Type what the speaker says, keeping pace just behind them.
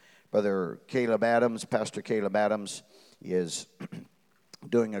Brother Caleb Adams, Pastor Caleb Adams, is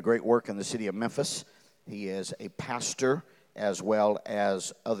doing a great work in the city of Memphis. He is a pastor as well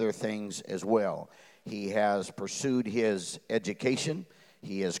as other things as well. He has pursued his education.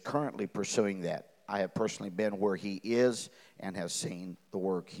 He is currently pursuing that. I have personally been where he is and have seen the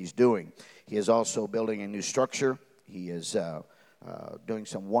work he's doing. He is also building a new structure. He is doing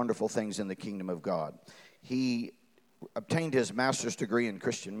some wonderful things in the kingdom of God. He obtained his master's degree in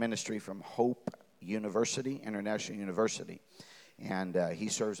Christian ministry from Hope University, International University. And he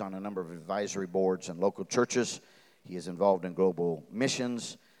serves on a number of advisory boards and local churches. He is involved in global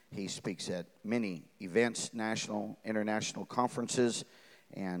missions. He speaks at many events, national, international conferences.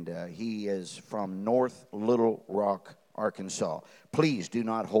 And he is from North Little Rock, Arkansas. Please do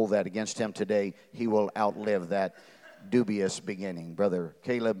not hold that against him today. He will outlive that dubious beginning. Brother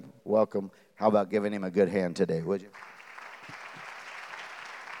Caleb, welcome. How about giving him a good hand today, would you?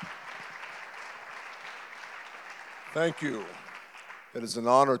 Thank you. It is an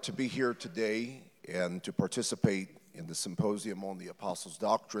honor to be here today and to participate in the symposium on the Apostles'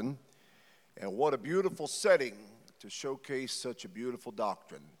 Doctrine. And what a beautiful setting to showcase such a beautiful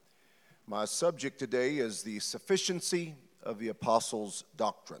doctrine. My subject today is the sufficiency of the Apostles'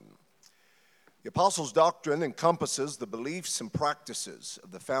 Doctrine. The Apostles' Doctrine encompasses the beliefs and practices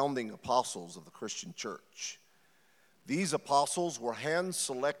of the founding apostles of the Christian church. These apostles were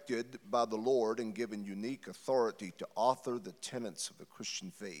hand-selected by the Lord and given unique authority to author the tenets of the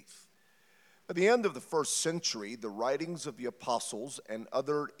Christian faith. At the end of the first century, the writings of the apostles and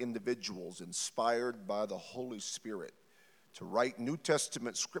other individuals inspired by the Holy Spirit to write New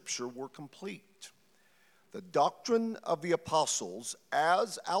Testament scripture were complete. The doctrine of the apostles,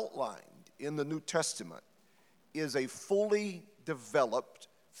 as outlined in the New Testament, is a fully developed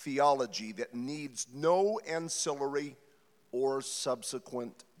theology that needs no ancillary or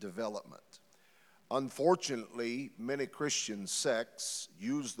subsequent development. Unfortunately, many Christian sects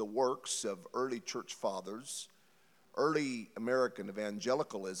use the works of early church fathers, early American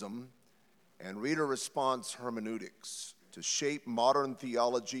evangelicalism, and reader response hermeneutics to shape modern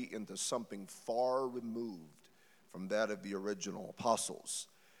theology into something far removed from that of the original apostles.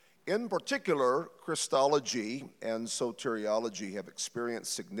 In particular, Christology and soteriology have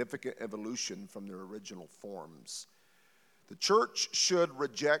experienced significant evolution from their original forms. The church should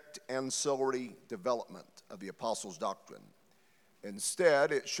reject ancillary development of the apostles' doctrine.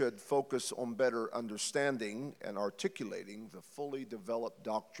 Instead, it should focus on better understanding and articulating the fully developed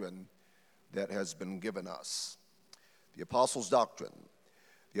doctrine that has been given us. The apostles' doctrine.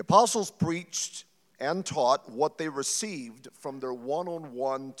 The apostles preached and taught what they received from their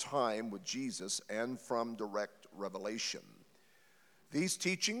one-on-one time with Jesus and from direct revelation. These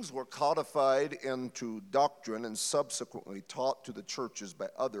teachings were codified into doctrine and subsequently taught to the churches by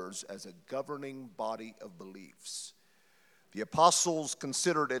others as a governing body of beliefs. The apostles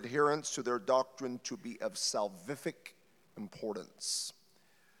considered adherence to their doctrine to be of salvific importance.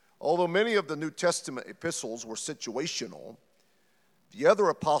 Although many of the New Testament epistles were situational, the other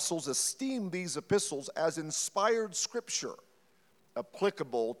apostles esteemed these epistles as inspired scripture,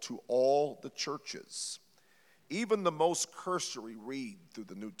 applicable to all the churches. Even the most cursory read through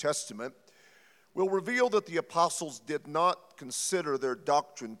the New Testament will reveal that the apostles did not consider their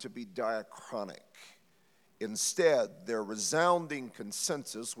doctrine to be diachronic. Instead, their resounding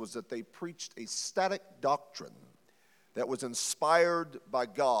consensus was that they preached a static doctrine that was inspired by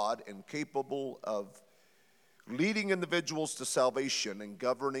God and capable of leading individuals to salvation and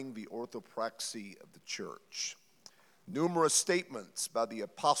governing the orthopraxy of the church. Numerous statements by the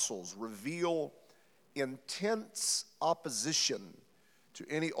apostles reveal intense opposition to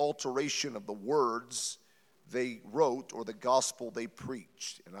any alteration of the words they wrote or the gospel they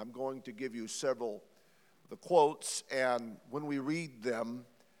preached. And I'm going to give you several of the quotes, and when we read them,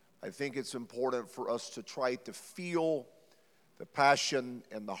 I think it's important for us to try to feel the passion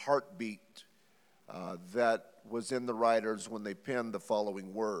and the heartbeat that was in the writers when they penned the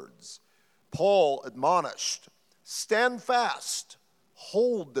following words. Paul admonished, "Stand fast,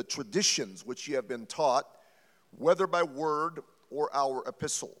 hold the traditions which ye have been taught, whether by word or our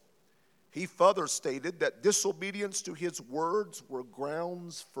epistle." He further stated that disobedience to his words were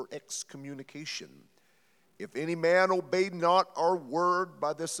grounds for excommunication. "If any man obey not our word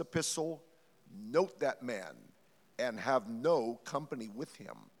by this epistle, note that man, and have no company with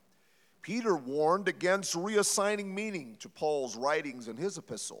him." Peter warned against reassigning meaning to Paul's writings in his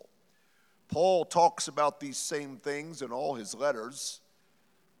epistle. Paul talks about these same things in all his letters,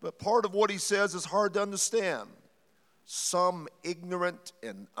 but part of what he says is hard to understand. Some ignorant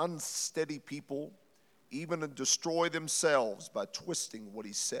and unsteady people even destroy themselves by twisting what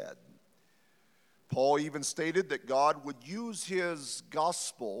he said. Paul even stated that God would use his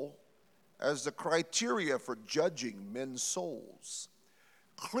gospel as the criteria for judging men's souls.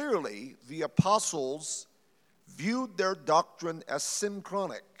 Clearly, the apostles viewed their doctrine as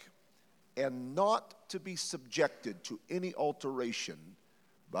synchronic and not to be subjected to any alteration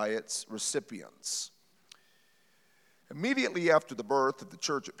by its recipients. Immediately after the birth of the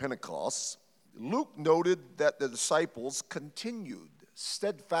church at Pentecost, Luke noted that the disciples continued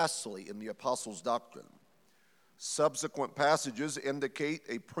steadfastly in the apostles' doctrine. Subsequent passages indicate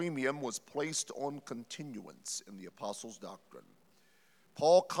a premium was placed on continuance in the apostles' doctrine.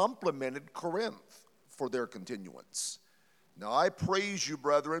 Paul complimented Corinth for their continuance. Now I praise you,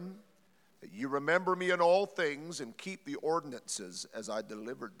 brethren, that you remember me in all things and keep the ordinances as I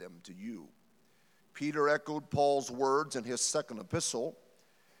delivered them to you. Peter echoed Paul's words in his second epistle,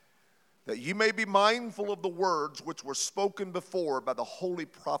 that ye may be mindful of the words which were spoken before by the holy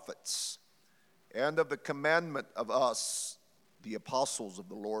prophets, and of the commandment of us, the apostles of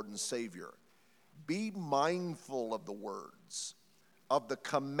the Lord and Savior. Be mindful of the words, of the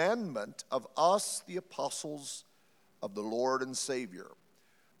commandment of us, the apostles of the Lord and Savior.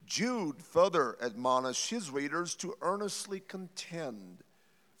 Jude further admonished his readers to earnestly contend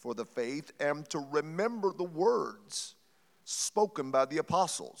for the faith and to remember the words spoken by the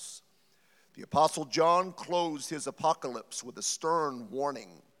apostles. The apostle John closed his apocalypse with a stern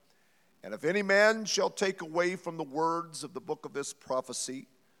warning. And if any man shall take away from the words of the book of this prophecy,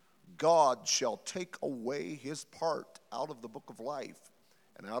 God shall take away his part out of the book of life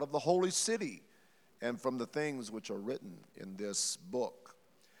and out of the holy city and from the things which are written in this book.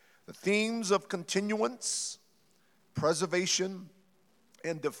 The themes of continuance, preservation,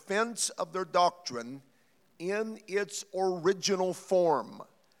 and defense of their doctrine in its original form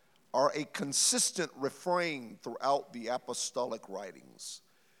are a consistent refrain throughout the apostolic writings.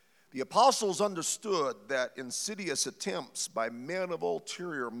 The apostles understood that insidious attempts by men of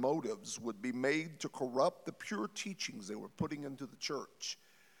ulterior motives would be made to corrupt the pure teachings they were putting into the church.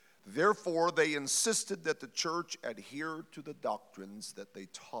 Therefore, they insisted that the church adhere to the doctrines that they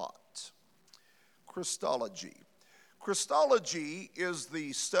taught. Christology. Christology is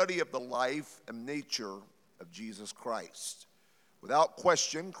the study of the life and nature of Jesus Christ. Without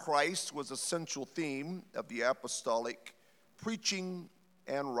question, Christ was a central theme of the apostolic preaching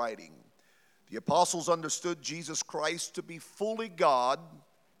and writing. The apostles understood Jesus Christ to be fully God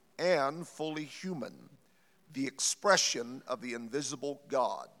and fully human, the expression of the invisible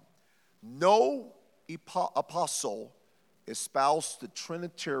God. No apostle espoused the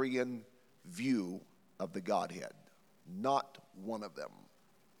Trinitarian view of the Godhead, not one of them.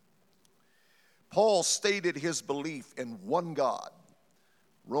 Paul stated his belief in one God.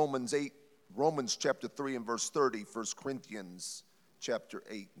 Romans chapter 3 and verse 30, 1 Corinthians chapter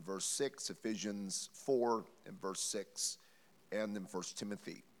 8 and verse 6, Ephesians 4 and verse 6, and in 1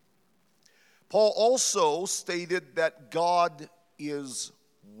 Timothy. Paul also stated that God is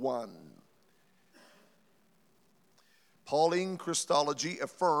one. Pauline Christology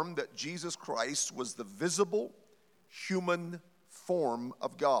affirmed that Jesus Christ was the visible human form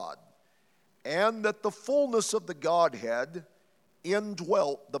of God, and that the fullness of the Godhead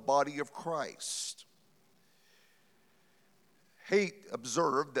indwelt the body of Christ. Haight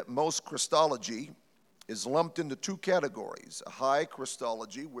observed that most Christology is lumped into two categories: a high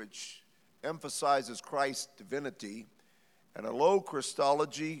Christology, which emphasizes Christ's divinity, and a low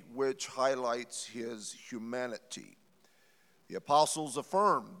Christology, which highlights his humanity. The apostles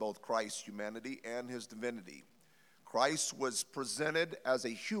affirmed both Christ's humanity and his divinity. Christ was presented as a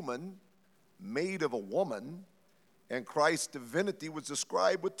human made of a woman, and Christ's divinity was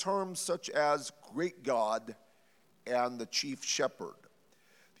described with terms such as great God and the chief shepherd.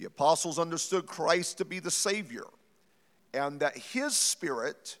 The apostles understood Christ to be the Savior, and that his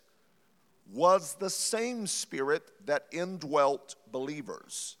Spirit was the same Spirit that indwelt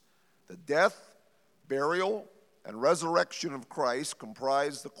believers. The death, burial, and resurrection of Christ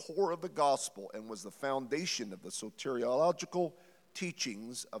comprised the core of the gospel and was the foundation of the soteriological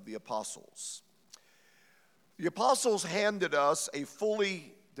teachings of the apostles. The apostles handed us a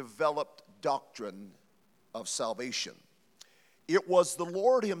fully developed doctrine of salvation. It was the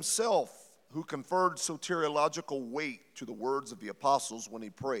Lord himself who conferred soteriological weight to the words of the apostles when he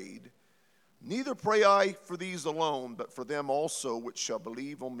prayed, "Neither pray I for these alone, but for them also which shall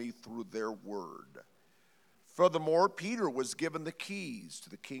believe on me through their word." Furthermore, Peter was given the keys to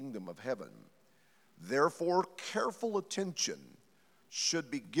the kingdom of heaven. Therefore, careful attention should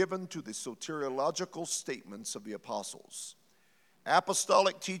be given to the soteriological statements of the apostles.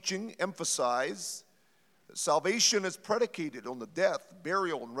 Apostolic teaching emphasized Salvation is predicated on the death,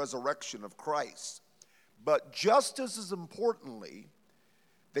 burial, and resurrection of Christ. But just as importantly,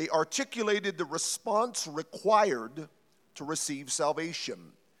 they articulated the response required to receive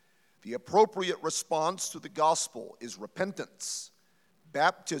salvation. The appropriate response to the gospel is repentance,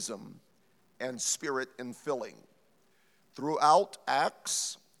 baptism, and spirit infilling. Throughout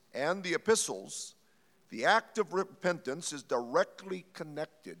Acts and the epistles, the act of repentance is directly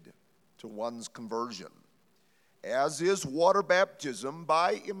connected to one's conversion, as is water baptism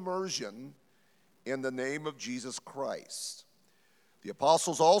by immersion in the name of Jesus Christ. The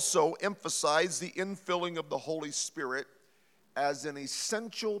apostles also emphasize the infilling of the Holy Spirit as an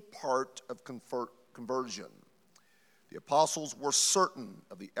essential part of conversion. The apostles were certain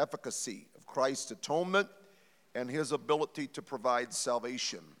of the efficacy of Christ's atonement and his ability to provide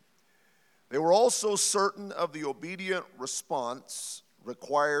salvation. They were also certain of the obedient response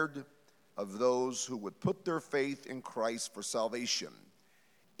required of those who would put their faith in Christ for salvation.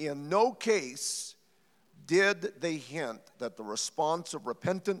 In no case did they hint that the response of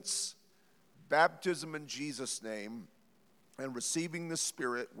repentance, baptism in Jesus' name, and receiving the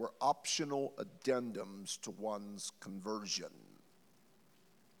Spirit were optional addendums to one's conversion.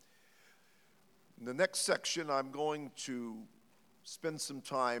 In the next section, I'm going to spend some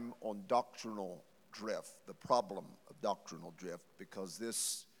time on doctrinal drift, the problem of doctrinal drift, because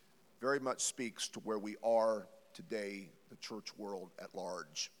this very much speaks to where we are today, the church world at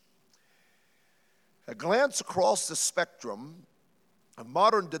large. A glance across the spectrum of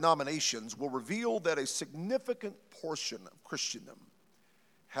modern denominations will reveal that a significant portion of Christendom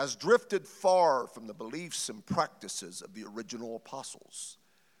has drifted far from the beliefs and practices of the original apostles.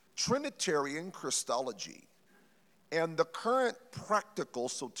 Trinitarian Christology and the current practical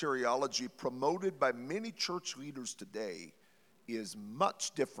soteriology promoted by many church leaders today is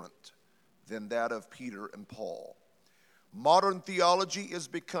much different than that of Peter and Paul. Modern theology is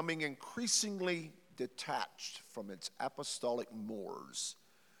becoming increasingly detached from its apostolic mores.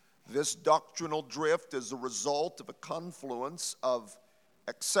 This doctrinal drift is the result of a confluence of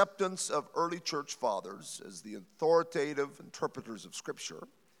acceptance of early church fathers as the authoritative interpreters of Scripture,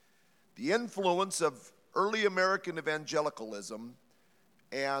 the influence of early American evangelicalism,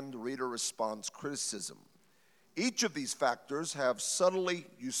 and reader response criticism. Each of these factors have subtly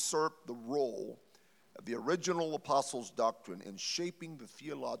usurped the role of the original apostles' doctrine in shaping the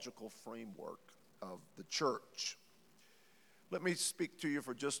theological framework of the church. Let me speak to you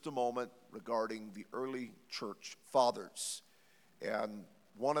for just a moment regarding the early church fathers. And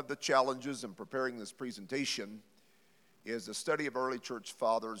one of the challenges in preparing this presentation is the study of early church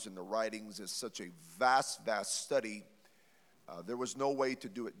fathers and the writings is such a vast study. There was no way to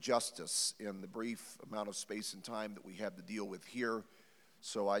do it justice in the brief amount of space and time that we have to deal with here.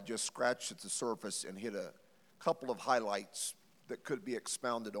 So I just scratched at the surface and hit a couple of highlights that could be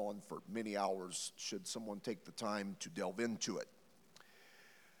expounded on for many hours should someone take the time to delve into it.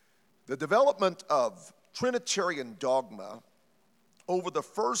 The development of Trinitarian dogma over the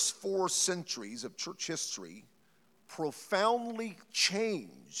first 4 centuries of church history profoundly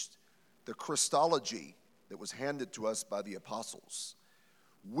changed the Christology that was handed to us by the apostles.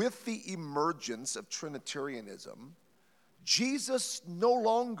 With the emergence of Trinitarianism, Jesus no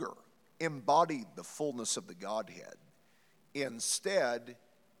longer embodied the fullness of the Godhead. Instead,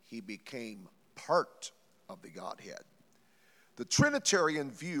 he became part of the Godhead. The Trinitarian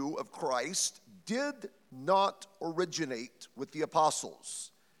view of Christ did not originate with the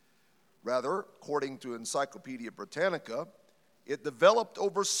apostles. Rather, according to Encyclopedia Britannica, it developed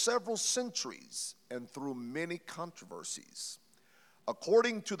over several centuries and through many controversies.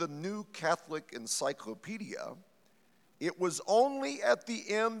 According to the New Catholic Encyclopedia, it was only at the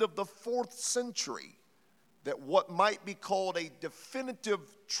end of the 4th century that what might be called a definitive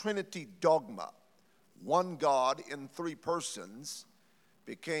Trinity dogma, one God in 3 persons,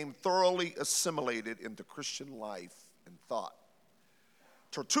 became thoroughly assimilated into Christian life and thought.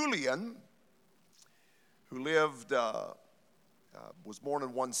 Tertullian, who was born in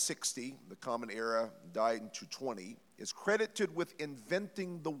 160, the Common Era, died in 220, is credited with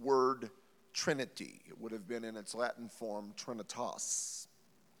inventing the word Trinity. It would have been in its Latin form, Trinitas.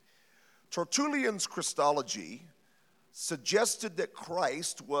 Tertullian's Christology suggested that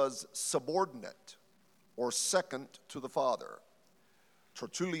Christ was subordinate or second to the Father.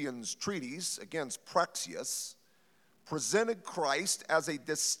 Tertullian's treatise against Praxeas presented Christ as a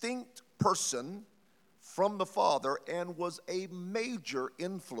distinct person from the Father and was a major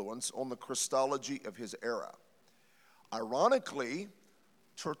influence on the Christology of his era. Ironically,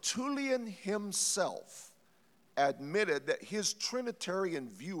 Tertullian himself admitted that his Trinitarian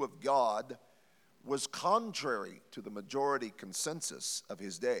view of God was contrary to the majority consensus of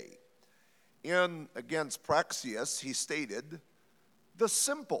his day. In Against Praxeas, he stated, "The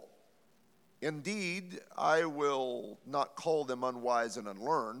simple, indeed, I will not call them unwise and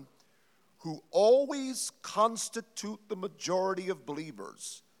unlearned, who always constitute the majority of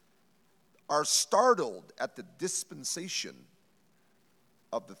believers, are startled at the dispensation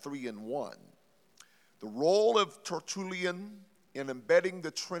of the 3-in-1. The role of Tertullian in embedding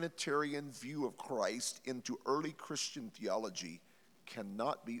the Trinitarian view of Christ into early Christian theology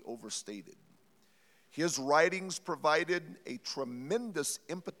cannot be overstated. His writings provided a tremendous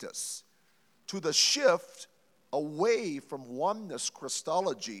impetus to the shift away from oneness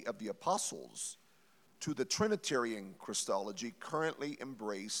Christology of the apostles to the Trinitarian Christology currently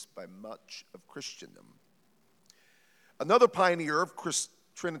embraced by much of Christendom." Another pioneer of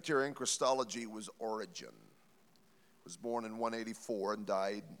Trinitarian Christology was Origen. He was born in 184 and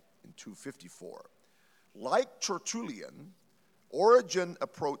died in 254. Like Tertullian, Origen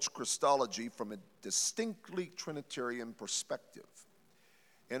approached Christology from a distinctly Trinitarian perspective.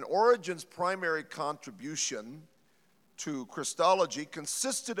 And Origen's primary contribution to Christology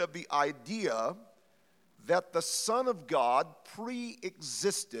consisted of the idea that the Son of God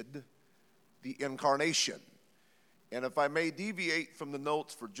pre-existed the incarnation. And if I may deviate from the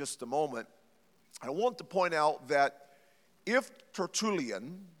notes for just a moment, I want to point out that if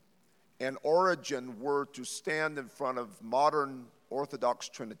Tertullian and Origen were to stand in front of modern Orthodox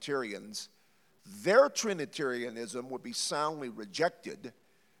Trinitarians, their Trinitarianism would be soundly rejected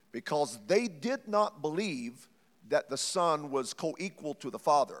because they did not believe that the Son was co-equal to the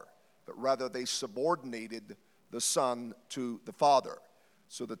Father, but rather they subordinated the Son to the Father.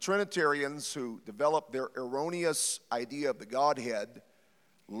 So the Trinitarians who developed their erroneous idea of the Godhead,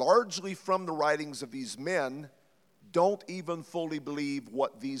 largely from the writings of these men, don't even fully believe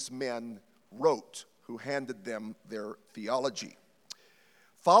what these men wrote, who handed them their theology.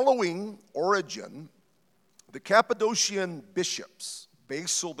 Following Origen, the Cappadocian bishops,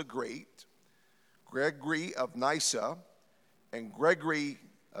 Basil the Great, Gregory of Nyssa, and Gregory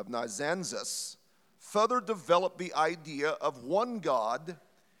of Nazianzus, further developed the idea of one God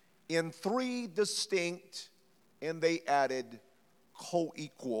in three distinct, and they added,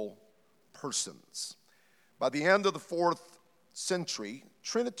 co-equal persons. By the end of the 4th century,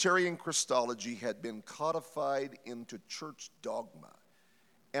 Trinitarian Christology had been codified into church dogma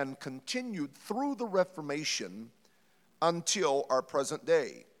and continued through the Reformation until our present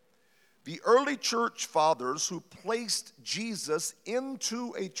day. The early church fathers who placed Jesus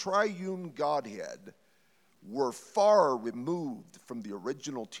into a triune Godhead were far removed from the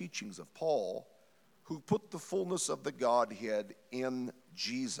original teachings of Paul, who put the fullness of the Godhead in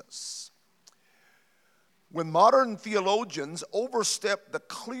Jesus. When modern theologians overstep the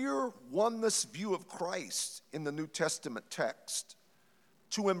clear oneness view of Christ in the New Testament text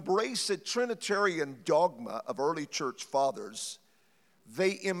to embrace a Trinitarian dogma of early church fathers,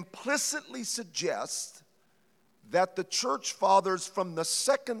 they implicitly suggest that the church fathers from the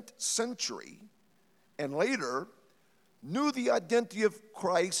 2nd century and later knew the identity of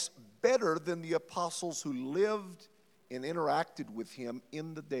Christ better than the apostles who lived and interacted with him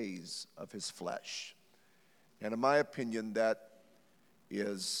in the days of his flesh. And in my opinion, that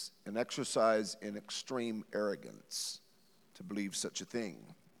is an exercise in extreme arrogance to believe such a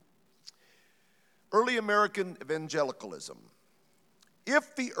thing. Early American evangelicalism.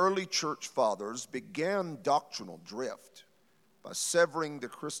 If the early church fathers began doctrinal drift by severing the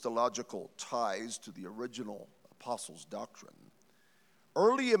Christological ties to the original apostles' doctrine,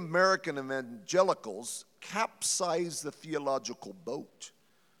 early American evangelicals capsized the theological boat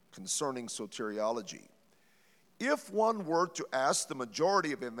concerning soteriology. If one were to ask the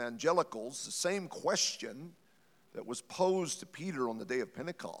majority of evangelicals the same question that was posed to Peter on the day of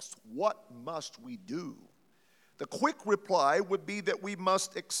Pentecost, what must we do? The quick reply would be that we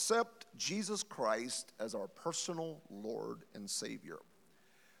must accept Jesus Christ as our personal Lord and Savior.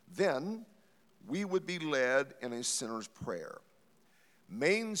 Then we would be led in a sinner's prayer.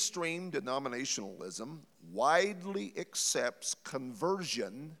 Mainstream denominationalism widely accepts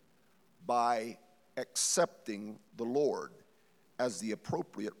conversion by accepting the Lord as the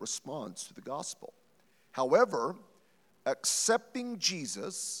appropriate response to the gospel. However, accepting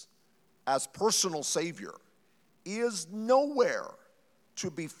Jesus as personal Savior is nowhere to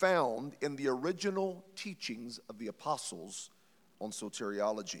be found in the original teachings of the apostles on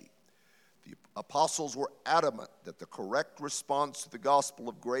soteriology. The apostles were adamant that the correct response to the gospel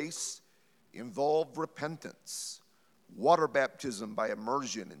of grace involved repentance, water baptism by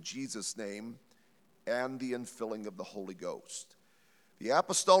immersion in Jesus' name, and the infilling of the Holy Ghost. The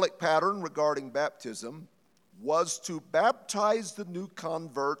apostolic pattern regarding baptism was to baptize the new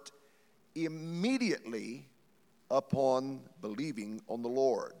convert immediately upon believing on the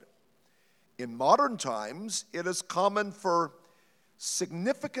Lord. In modern times, it is common for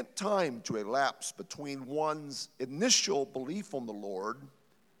significant time to elapse between one's initial belief on the Lord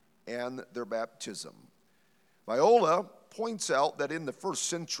and their baptism. Viola points out that in the first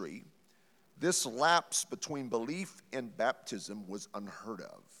century, this lapse between belief and baptism was unheard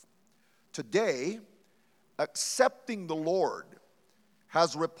of. Today, accepting the Lord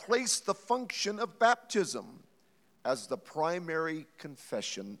has replaced the function of baptism as the primary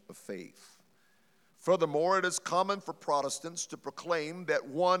confession of faith. Furthermore, it is common for Protestants to proclaim that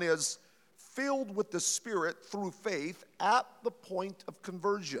one is filled with the Spirit through faith at the point of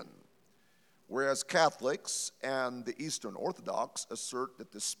conversion, whereas Catholics and the Eastern Orthodox assert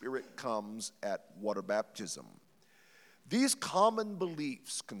that the Spirit comes at water baptism. These common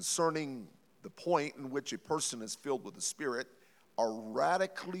beliefs concerning the point in which a person is filled with the Spirit are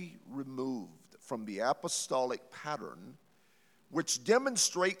radically removed from the apostolic pattern, which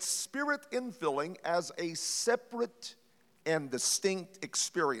demonstrates Spirit infilling as a separate and distinct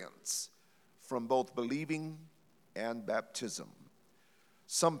experience from both believing and baptism.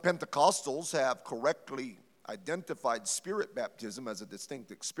 Some Pentecostals have correctly identified Spirit baptism as a distinct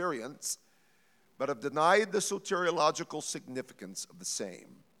experience, but have denied the soteriological significance of the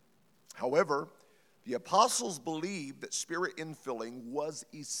same. However, the apostles believed that Spirit infilling was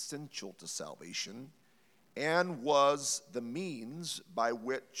essential to salvation and was the means by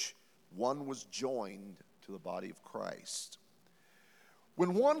which one was joined to the body of Christ.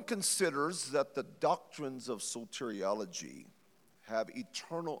 When one considers that the doctrines of soteriology have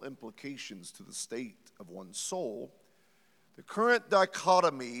eternal implications to the state of one's soul, the current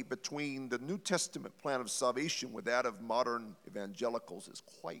dichotomy between the New Testament plan of salvation with that of modern evangelicals is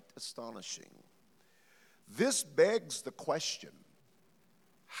quite astonishing. This begs the question,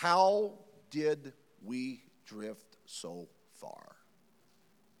 how did we drift so far?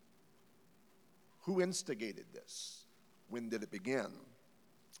 Who instigated this? When did it begin?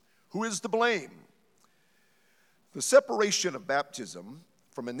 Who is to blame? The separation of baptism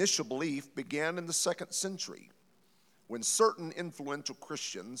from initial belief began in the 2nd century, when certain influential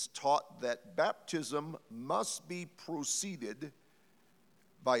Christians taught that baptism must be preceded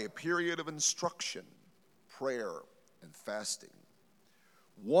by a period of instruction, prayer, and fasting.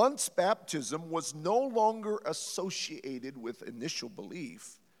 Once baptism was no longer associated with initial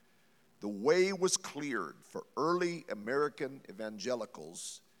belief, the way was cleared for early American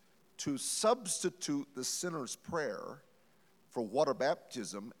evangelicals to substitute the sinner's prayer for water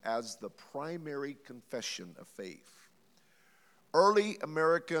baptism as the primary confession of faith. Early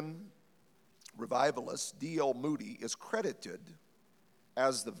American revivalist D.L. Moody is credited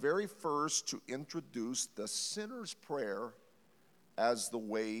as the very first to introduce the sinner's prayer as the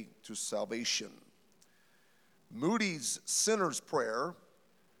way to salvation. Moody's sinner's prayer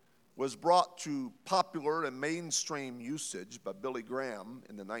was brought to popular and mainstream usage by Billy Graham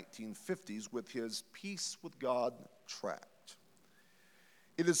in the 1950s with his Peace with God tract.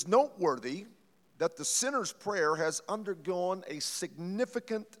 It is noteworthy that the sinner's prayer has undergone a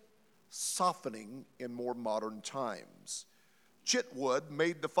significant softening in more modern times. Chitwood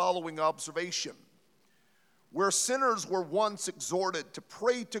made the following observation: where sinners were once exhorted to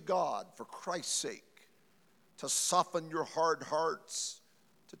pray to God for Christ's sake, to soften your hard hearts,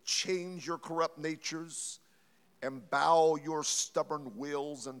 to change your corrupt natures, and bow your stubborn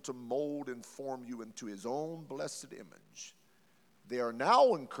wills, and to mold and form you into his own blessed image, they are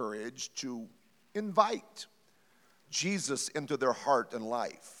now encouraged to invite Jesus into their heart and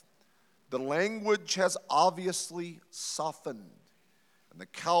life. The language has obviously softened, and the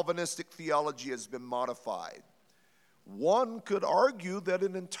Calvinistic theology has been modified. One could argue that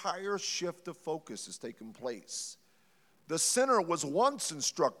an entire shift of focus has taken place. The sinner was once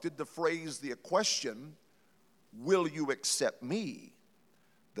instructed to phrase the question, "Will you accept me?"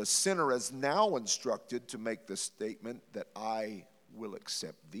 The sinner is now instructed to make the statement that I will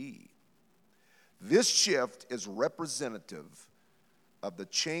accept thee. This shift is representative of the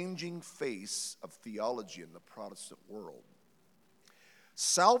changing face of theology in the Protestant world.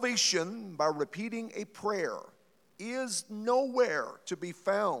 Salvation by repeating a prayer is nowhere to be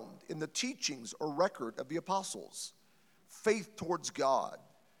found in the teachings or record of the apostles. Faith towards God,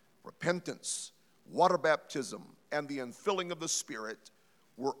 repentance, water baptism, and the infilling of the Spirit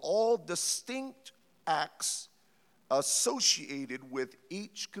were all distinct acts associated with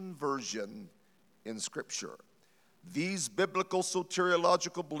each conversion in Scripture. These biblical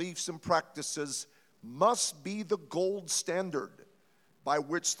soteriological beliefs and practices must be the gold standard by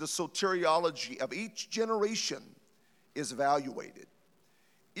which the soteriology of each generation is evaluated.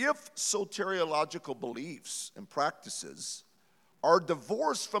 If soteriological beliefs and practices are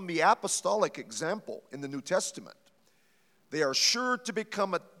divorced from the apostolic example in the New Testament, they are sure to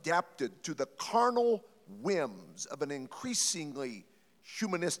become adapted to the carnal whims of an increasingly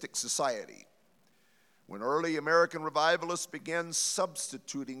humanistic society. When early American revivalists began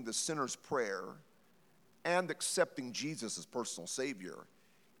substituting the sinner's prayer and accepting Jesus as personal Savior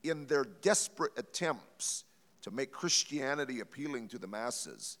in their desperate attempts to make Christianity appealing to the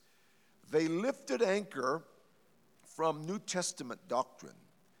masses, they lifted anchor from New Testament doctrine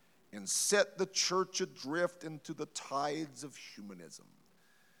and set the church adrift into the tides of humanism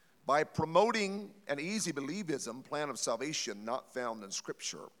by promoting an easy believism plan of salvation not found in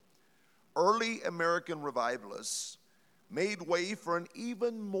Scripture. Early American revivalists made way for an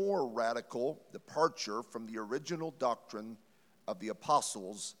even more radical departure from the original doctrine of the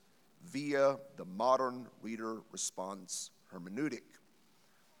apostles via the modern reader response hermeneutic.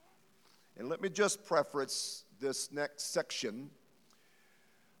 And let me just preface this next section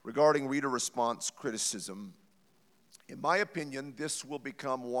regarding reader response criticism. In my opinion, this will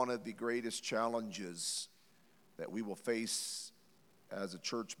become one of the greatest challenges that we will face as a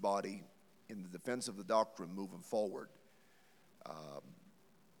church body in the defense of the doctrine moving forward.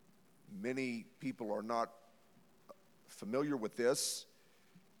 Many people are not familiar with this,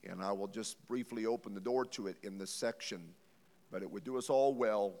 and I will just briefly open the door to it in this section, but it would do us all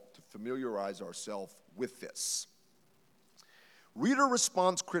well to familiarize ourselves with this. Reader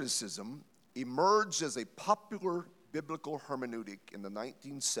response criticism emerged as a popular biblical hermeneutic in the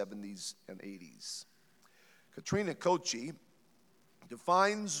 1970s and 80s. Katrina Kochi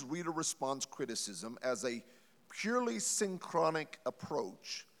defines reader response criticism as a purely synchronic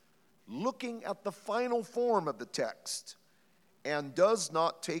approach, looking at the final form of the text, and does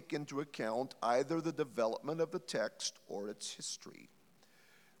not take into account either the development of the text or its history.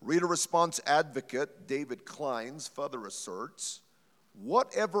 Reader response advocate David Kleins further asserts,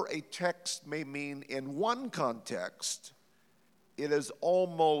 whatever a text may mean in one context, it is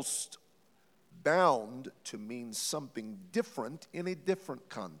almost bound to mean something different in a different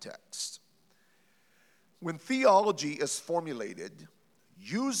context. When theology is formulated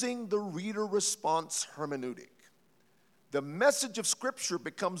using the reader response hermeneutic, the message of Scripture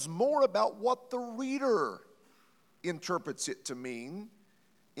becomes more about what the reader interprets it to mean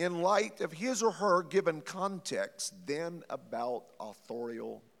in light of his or her given context than about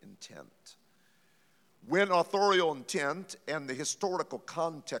authorial intent. When authorial intent and the historical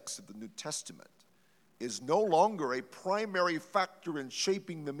context of the New Testament is no longer a primary factor in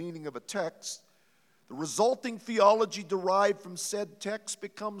shaping the meaning of a text, the resulting theology derived from said text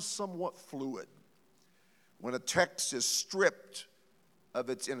becomes somewhat fluid. When a text is stripped of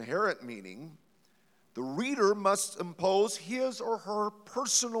its inherent meaning, the reader must impose his or her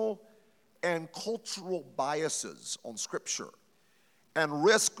personal and cultural biases on Scripture and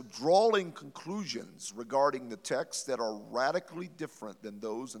risk drawing conclusions regarding the text that are radically different than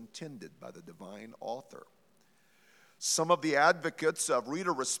those intended by the divine author. Some of the advocates of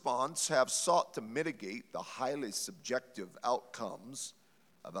reader response have sought to mitigate the highly subjective outcomes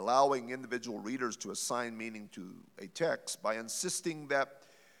of allowing individual readers to assign meaning to a text by insisting that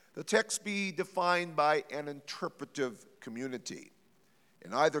the text be defined by an interpretive community.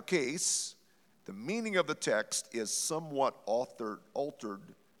 In either case, the meaning of the text is somewhat altered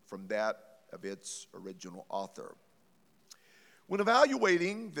from that of its original author. When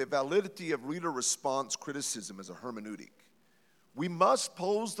evaluating the validity of reader response criticism as a hermeneutic, we must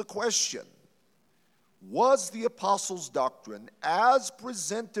pose the question, was the apostles' doctrine as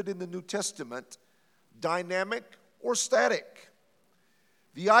presented in the New Testament dynamic or static?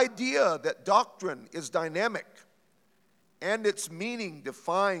 The idea that doctrine is dynamic and its meaning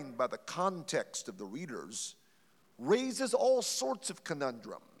defined by the context of the readers raises all sorts of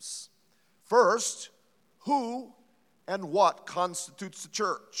conundrums. First, who and what constitutes the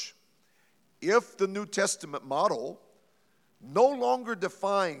church? If the New Testament model no longer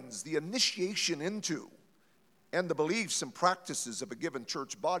defines the initiation into and the beliefs and practices of a given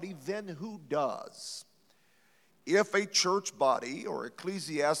church body, then who does? If a church body or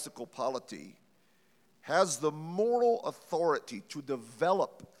ecclesiastical polity has the moral authority to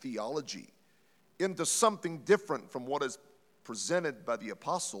develop theology into something different from what is presented by the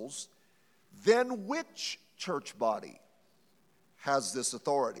apostles, then which church body has this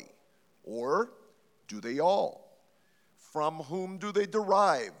authority? Or do they all? From whom do they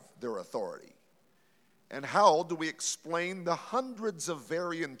derive their authority? And how do we explain the hundreds of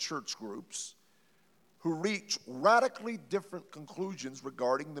varying church groups who reach radically different conclusions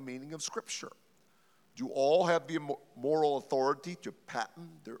regarding the meaning of Scripture. Do all have the moral authority to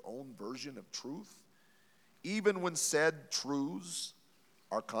patent their own version of truth, even when said truths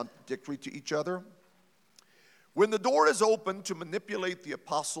are contradictory to each other? When the door is open to manipulate the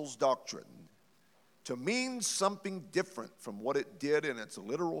apostles' doctrine to mean something different from what it did in its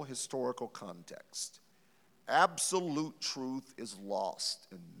literal historical context, absolute truth is lost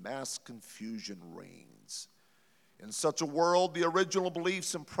and mass confusion reigns. In such a world, the original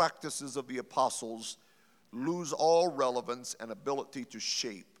beliefs and practices of the apostles lose all relevance and ability to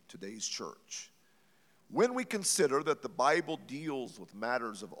shape today's church. When we consider that the Bible deals with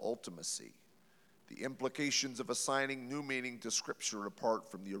matters of ultimacy, the implications of assigning new meaning to Scripture apart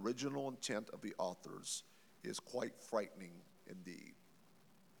from the original intent of the authors is quite frightening indeed.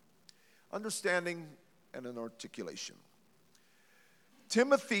 Understanding and an articulation.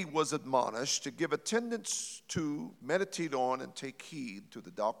 Timothy was admonished to give attendance to, meditate on, and take heed to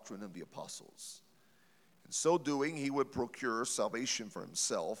the doctrine of the apostles. In so doing, he would procure salvation for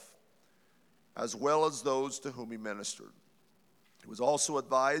himself, as well as those to whom he ministered. He was also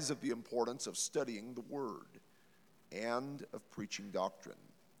advised of the importance of studying the Word and of preaching doctrine.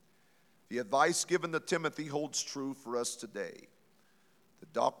 The advice given to Timothy holds true for us today. The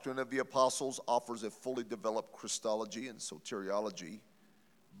doctrine of the apostles offers a fully developed Christology and soteriology,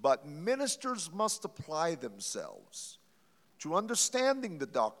 but ministers must apply themselves to understanding the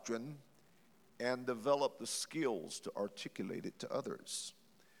doctrine and develop the skills to articulate it to others.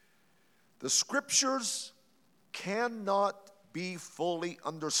 The Scriptures cannot be fully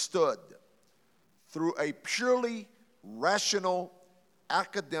understood through a purely rational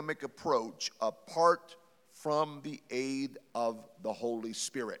academic approach apart from the aid of the Holy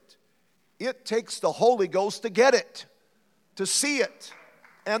Spirit. It takes the Holy Ghost to get it, to see it,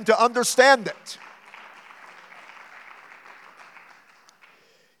 and to understand it.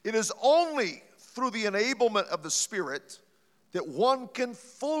 It is only through the enablement of the Spirit that one can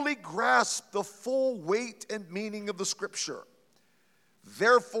fully grasp the full weight and meaning of the Scripture.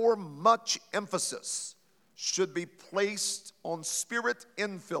 Therefore, much emphasis should be placed on Spirit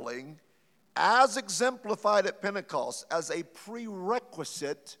infilling, as exemplified at Pentecost, as a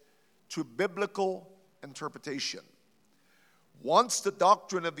prerequisite to biblical interpretation. Once the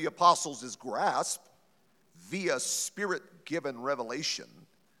doctrine of the apostles is grasped via Spirit-given revelation,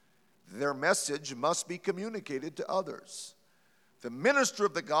 their message must be communicated to others. The minister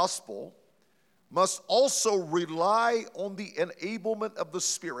of the gospel must also rely on the enablement of the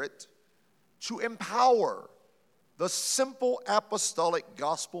Spirit to empower the simple apostolic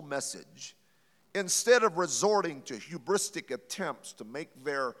gospel message instead of resorting to hubristic attempts to make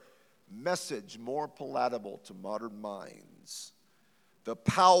their message more palatable to modern minds. The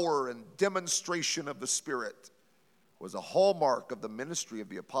power and demonstration of the Spirit was a hallmark of the ministry of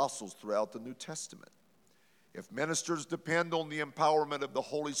the apostles throughout the New Testament. If ministers depend on the empowerment of the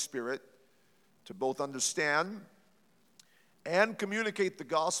Holy Spirit to both understand and communicate the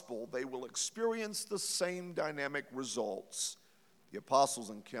gospel, they will experience the same dynamic results the apostles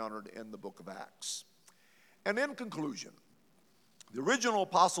encountered in the book of Acts. And in conclusion, the original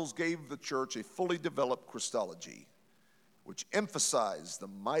apostles gave the church a fully developed Christology, which emphasized the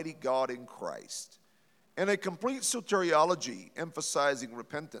mighty God in Christ, and a complete soteriology emphasizing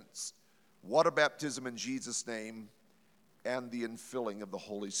repentance, water baptism in Jesus' name, and the infilling of the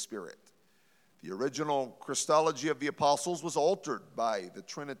Holy Spirit. The original Christology of the apostles was altered by the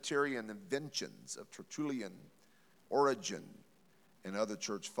Trinitarian inventions of Tertullian, Origen, and other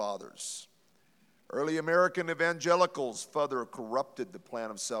church fathers. Early American evangelicals further corrupted the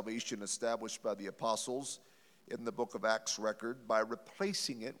plan of salvation established by the apostles in the book of Acts record by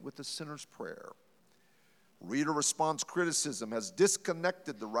replacing it with the sinner's prayer. Reader response criticism has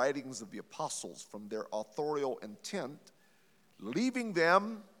disconnected the writings of the apostles from their authorial intent, leaving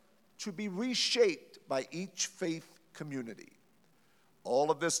them to be reshaped by each faith community.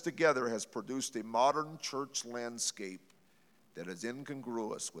 All of this together has produced a modern church landscape that is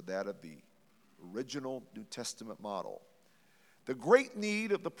incongruous with that of the original New Testament model. The great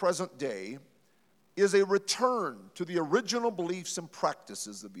need of the present day is a return to the original beliefs and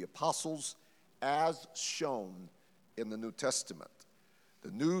practices of the apostles as shown in the New Testament.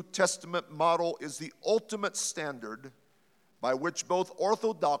 The New Testament model is the ultimate standard by which both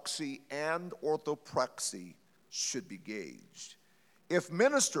orthodoxy and orthopraxy should be gauged. If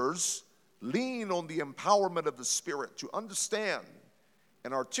ministers lean on the empowerment of the Spirit to understand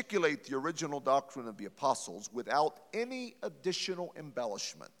and articulate the original doctrine of the apostles without any additional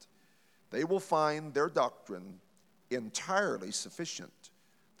embellishment, they will find their doctrine entirely sufficient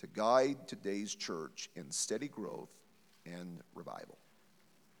to guide today's church in steady growth and revival.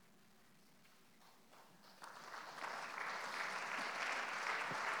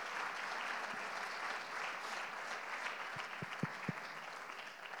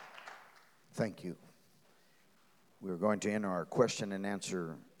 Thank you. We're going to enter our question and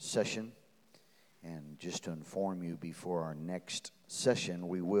answer session. And just to inform you, before our next session,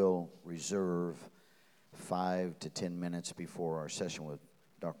 we will reserve 5 to 10 minutes before our session with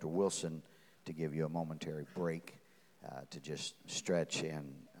Dr. Wilson to give you a momentary break to just stretch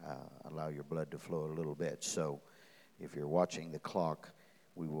and allow your blood to flow a little bit. So if you're watching the clock,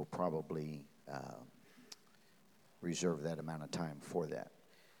 we will probably reserve that amount of time for that.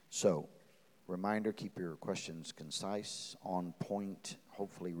 So, reminder, keep your questions concise, on point,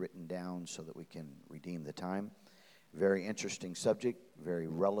 hopefully written down so that we can redeem the time. Very interesting subject, very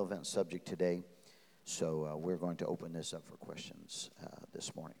relevant subject today. So we're going to open this up for questions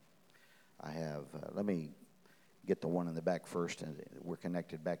this morning. I have, let me get the one in the back first. And we're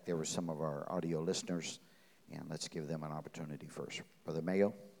connected back there with some of our audio listeners. And let's give them an opportunity first. Brother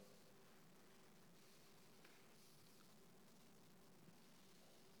Mayo.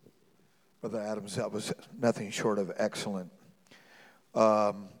 Brother Adams, that was nothing short of excellent.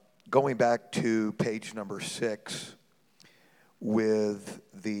 Going back to page number 6 with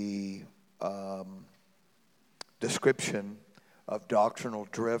the description of doctrinal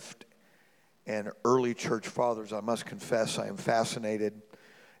drift and early church fathers, I must confess I am fascinated,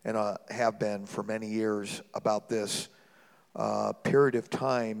 and I have been for many years, about this period of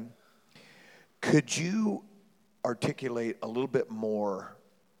time. Could you articulate a little bit more,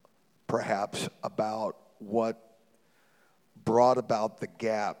 perhaps, about what brought about the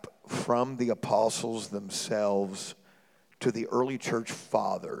gap from the apostles themselves to the early church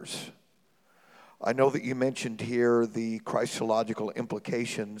fathers? I know that you mentioned here the Christological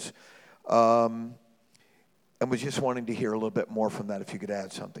implications, and was just wanting to hear a little bit more from that, if you could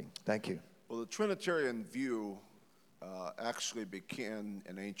add something. Thank you. Well, the Trinitarian view actually began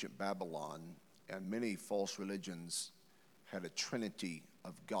in ancient Babylon, and many false religions had a trinity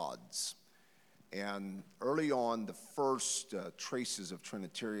of gods. And early on, the first traces of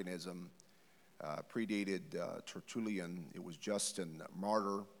Trinitarianism predated Tertullian. It was Justin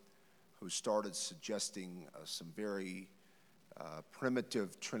Martyr who started suggesting some very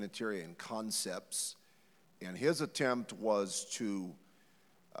primitive Trinitarian concepts. And his attempt was to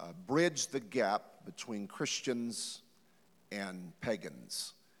bridge the gap between Christians and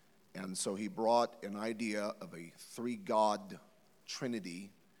pagans. And so he brought an idea of a three-God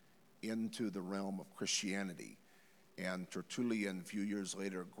Trinity into the realm of Christianity. And Tertullian, a few years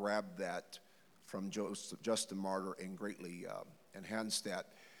later, grabbed that from Justin Martyr and greatly enhanced that.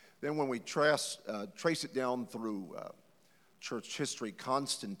 Then when we trace it down through church history,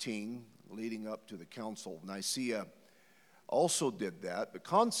 Constantine, leading up to the Council of Nicaea, also did that. But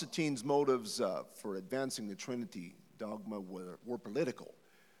Constantine's motives for advancing the Trinity dogma were political.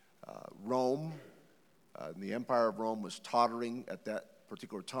 Rome, the Empire of Rome was tottering at that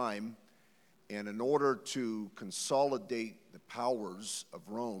particular time, and in order to consolidate the powers of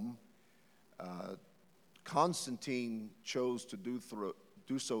Rome, Constantine chose to do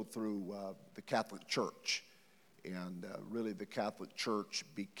so through the Catholic Church. And really the Catholic Church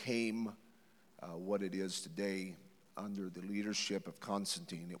became what it is today under the leadership of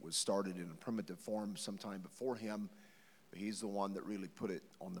Constantine. It was started in a primitive form sometime before him, but he's the one that really put it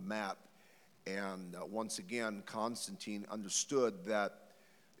on the map. And once again, Constantine understood that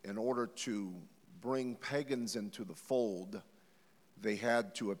in order to bring pagans into the fold, they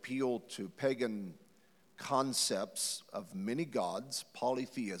had to appeal to pagan concepts of many gods,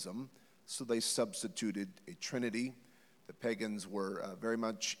 polytheism, so they substituted a trinity. The pagans were very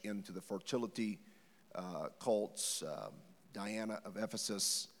much into the fertility cults, Diana of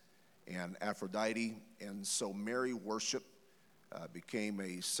Ephesus and Aphrodite, and so Mary worship became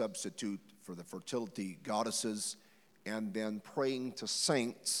a substitute for the fertility goddesses, and then praying to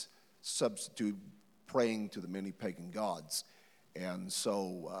saints substitute praying to the many pagan gods. And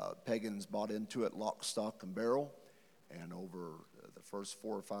so pagans bought into it lock, stock, and barrel, and over the first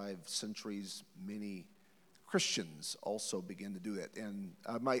 4 or 5 centuries, many Christians also began to do it. And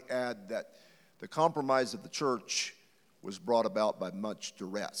I might add that the compromise of the church was brought about by much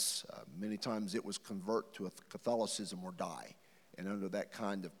duress. Many times it was convert to Catholicism or die. And under that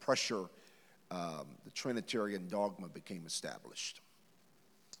kind of pressure, the Trinitarian dogma became established.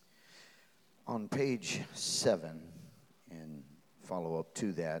 On page 7, and follow up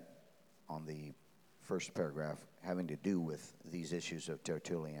to that on the first paragraph having to do with these issues of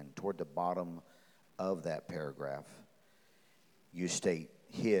Tertullian, toward the bottom of that paragraph, you state,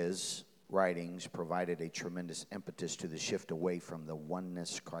 his writings provided a tremendous impetus to the shift away from the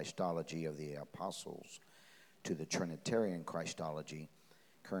oneness Christology of the apostles to the Trinitarian Christology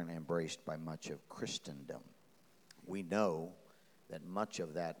currently embraced by much of Christendom. We know that much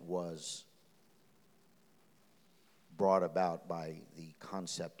of that was brought about by the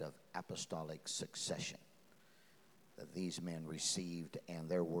concept of apostolic succession, that these men received, and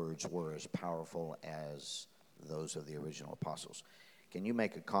their words were as powerful as those of the original apostles. Can you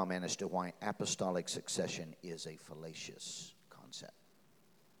make a comment as to why apostolic succession is a fallacious concept?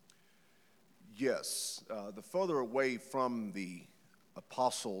 Yes. The further away from the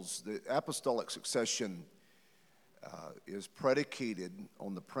apostles, the apostolic succession is predicated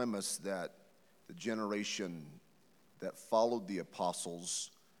on the premise that the generation that followed the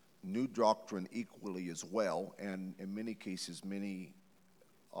apostles knew doctrine equally as well, and in many cases, many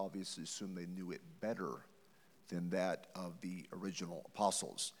obviously assume they knew it better than that of the original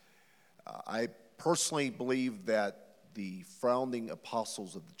apostles. I personally believe that the founding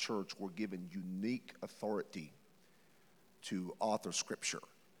apostles of the church were given unique authority to author Scripture.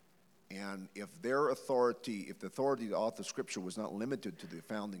 And if the authority to author Scripture was not limited to the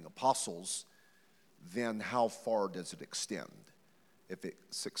founding apostles, then how far does it extend? If it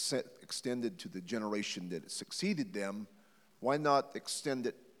extended to the generation that succeeded them, why not extend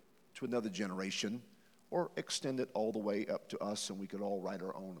it to another generation, or extend it all the way up to us, and we could all write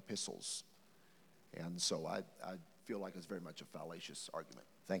our own epistles? And so I feel like it's very much a fallacious argument.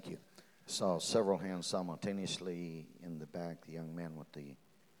 Thank you. I saw several hands simultaneously in the back, the young man with the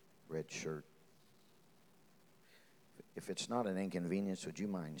red shirt. If it's not an inconvenience, would you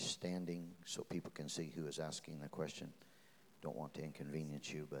mind standing so people can see who is asking the question? Don't want to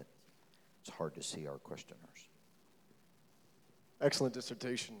inconvenience you, but it's hard to see our questioners. Excellent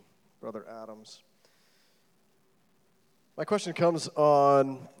dissertation, Brother Adams. My question comes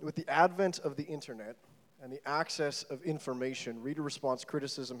on, with the advent of the internet and the access of information, reader response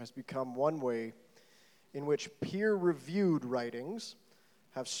criticism has become one way in which peer-reviewed writings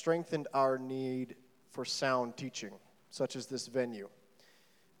have strengthened our need for sound teaching, such as this venue.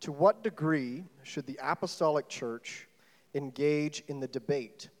 To what degree should the apostolic church engage in the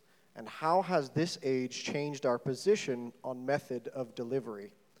debate, and how has this age changed our position on method of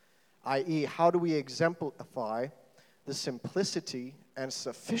delivery? i.e., how do we exemplify the simplicity and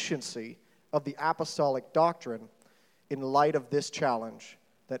sufficiency of the apostolic doctrine in light of this challenge,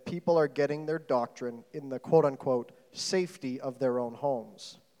 that people are getting their doctrine in the quote-unquote safety of their own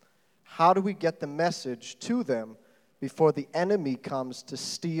homes? How do we get the message to them before the enemy comes to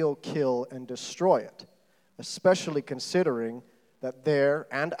steal, kill, and destroy it, especially considering that their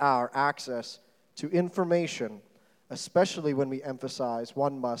and our access to information, especially when we emphasize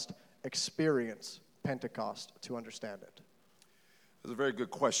one must experience Pentecost to understand it? It's a very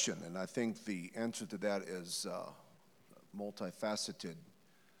good question, and I think the answer to that is multifaceted.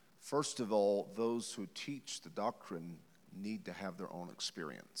 First of all, those who teach the doctrine need to have their own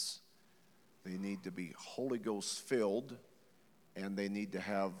experience. They need to be Holy Ghost filled, and they need to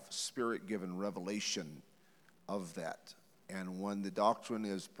have Spirit-given revelation of that. And when the doctrine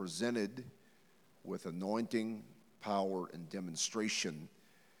is presented with anointing, power, and demonstration,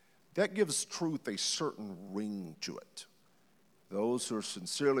 that gives truth a certain ring to it. Those who are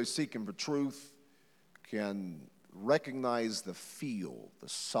sincerely seeking for truth can recognize the feel, the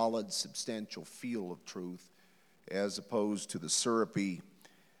solid, substantial feel of truth, as opposed to the syrupy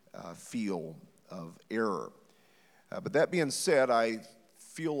feel of error. But that being said, I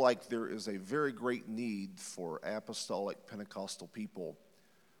feel like there is a very great need for apostolic Pentecostal people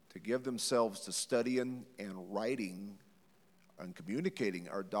to give themselves to studying and writing and communicating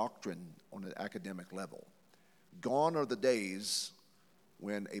our doctrine on an academic level. Gone are the days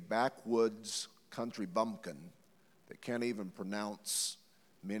when a backwoods country bumpkin that can't even pronounce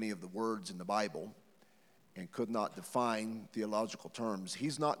many of the words in the Bible and could not define theological terms,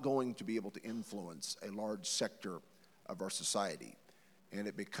 he's not going to be able to influence a large sector of our society. And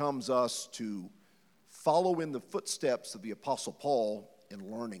it becomes us to follow in the footsteps of the Apostle Paul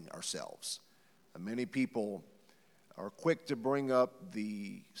in learning ourselves. And many people are quick to bring up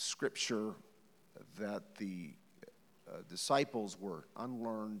the scripture that the disciples were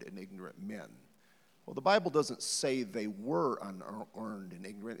unlearned and ignorant men. Well, the Bible doesn't say they were unlearned and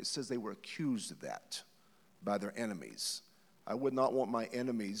ignorant. It says they were accused of that by their enemies. I would not want my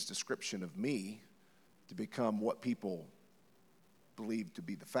enemy's description of me to become what people believe to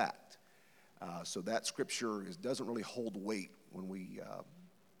be the fact. So that scripture doesn't really hold weight when we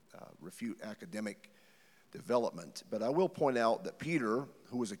refute academic development. But I will point out that Peter,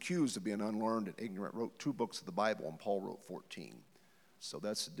 who was accused of being unlearned and ignorant, wrote 2 books of the Bible, and Paul wrote 14. So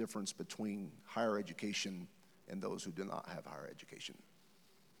that's the difference between higher education and those who do not have higher education.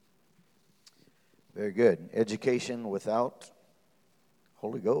 Very good. Education without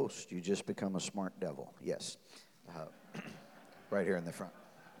Holy Ghost, you just become a smart devil. Yes. Right here in the front.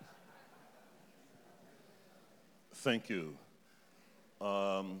 Thank you.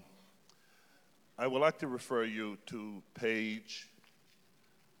 I would like to refer you to page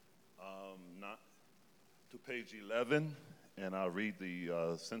 11, and I'll read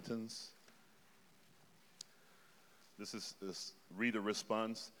the sentence. This is this reader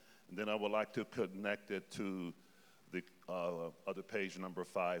response, and then I would like to connect it to the other page, number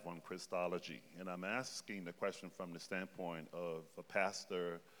 5, on Christology. And I'm asking the question from the standpoint of a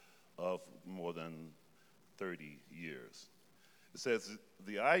pastor of more than 30 years. It says,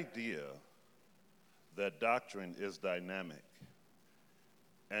 the idea that doctrine is dynamic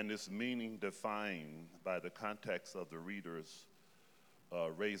and its meaning defined by the context of the readers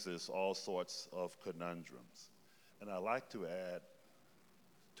raises all sorts of conundrums. And I like to add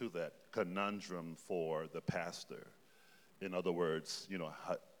to that conundrum for the pastor. In other words,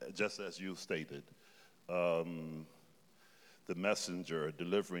 just as you stated, the messenger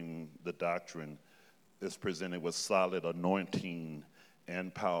delivering the doctrine is presented with solid anointing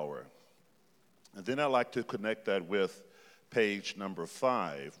and power. And then I like to connect that with page number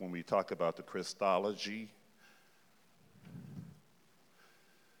 5 when we talk about the Christology.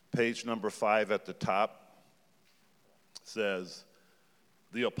 Page number 5 at the top says,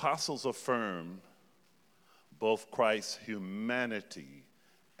 the apostles affirm both Christ's humanity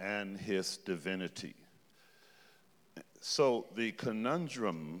and his divinity. So the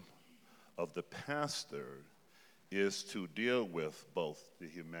conundrum of the pastor is to deal with both the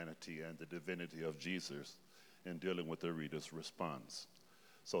humanity and the divinity of Jesus in dealing with the reader's response.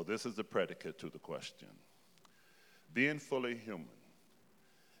 So this is the predicate to the question. Being fully human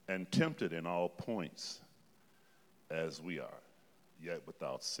and tempted in all points as we are, yet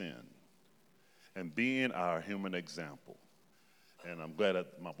without sin, and being our human example. And I'm glad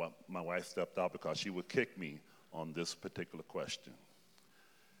that my wife stepped out because she would kick me on this particular question.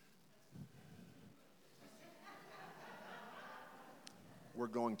 We're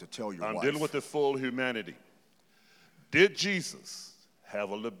going to tell your I'm wife. dealing with the full humanity. Did Jesus have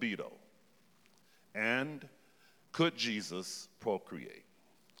a libido? And could Jesus procreate?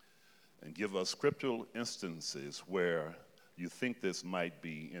 And give us scriptural instances where you think this might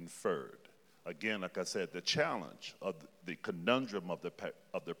be inferred. Again, like I said, the challenge of the conundrum of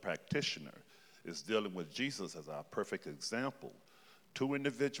the practitioner is dealing with Jesus as our perfect example. 2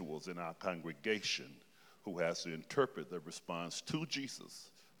 individuals in our congregation who has to interpret the response to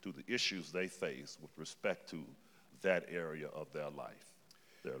Jesus to the issues they face with respect to that area of their life,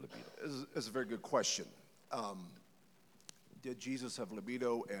 their libido. It's a very good question. Did Jesus have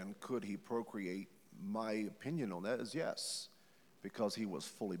libido and could he procreate? My opinion on that is yes, because he was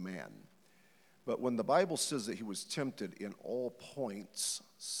fully man. But when the Bible says that he was tempted in all points,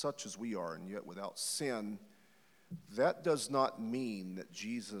 such as we are, and yet without sin, that does not mean that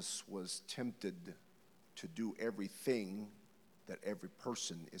Jesus was tempted to do everything that every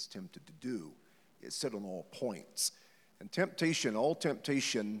person is tempted to do. It said on all points. And temptation, all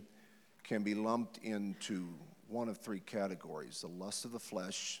temptation can be lumped into one of 3 categories: the lust of the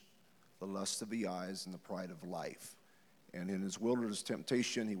flesh, the lust of the eyes, and the pride of life. And in his wilderness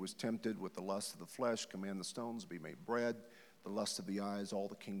temptation, he was tempted with the lust of the flesh, command the stones be made bread, the lust of the eyes, all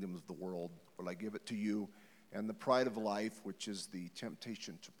the kingdoms of the world will I give it to you, and the pride of life, which is the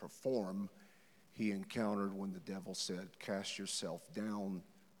temptation to perform, he encountered when the devil said, cast yourself down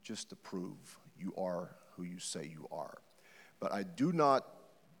just to prove you are who you say you are. But I do not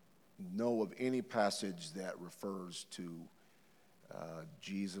know of any passage that refers to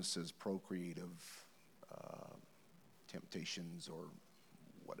Jesus' procreative temptations or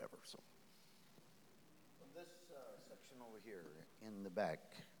whatever. So, From this section over here in the back,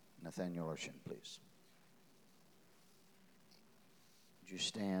 Nathaniel Urshan, please. Would you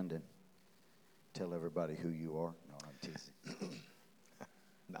stand and tell everybody who you are? No, I'm teasing.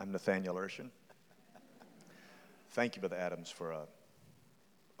 I'm Nathaniel Urshan. Thank you, Brother Adams, for a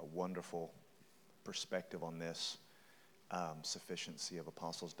wonderful perspective on this sufficiency of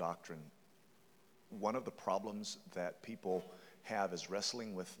apostles' doctrine. One of the problems that people have is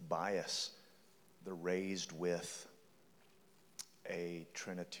wrestling with bias. They're raised with a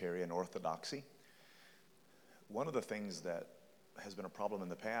Trinitarian orthodoxy. One of the things that has been a problem in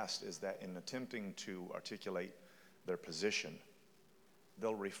the past is that in attempting to articulate their position,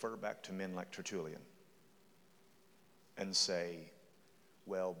 they'll refer back to men like Tertullian and say,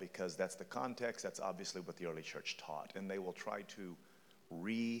 well, because that's the context, that's obviously what the early church taught. And they will try to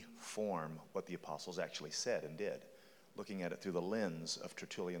reform what the apostles actually said and did, looking at it through the lens of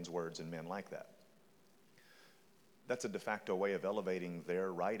Tertullian's words and men like that. That's a de facto way of elevating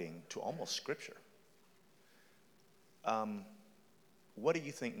their writing to almost scripture. What do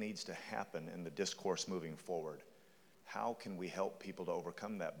you think needs to happen in the discourse moving forward? How can we help people to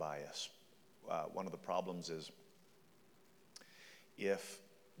overcome that bias? One of the problems is if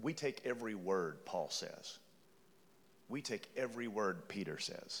we take every word Paul says, we take every word Peter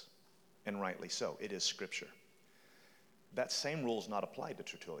says, and rightly so, it is scripture. That same rule is not applied to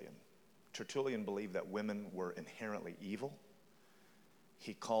Tertullian. Tertullian believed that women were inherently evil.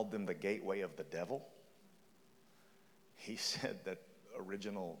 He called them the gateway of the devil. He said that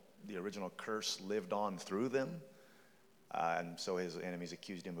the original curse lived on through them, and so his enemies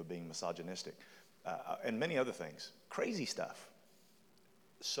accused him of being misogynistic, and many other things. Crazy stuff.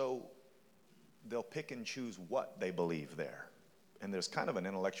 So they'll pick and choose what they believe there, and there's kind of an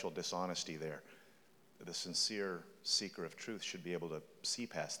intellectual dishonesty there. The sincere seeker of truth should be able to see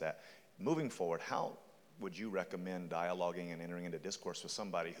past that. Moving forward, how would you recommend dialoguing and entering into discourse with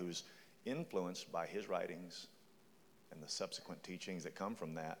somebody who's influenced by his writings and the subsequent teachings that come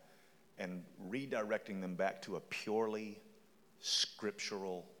from that, and redirecting them back to a purely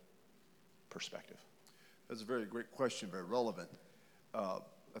scriptural perspective? That's a very great question, very relevant.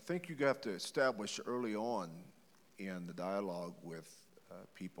 I think you have to establish early on in the dialogue with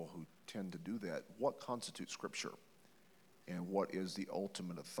people who tend to do that what constitutes scripture and what is the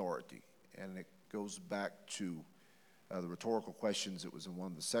ultimate authority. And it goes back to the rhetorical questions that was in one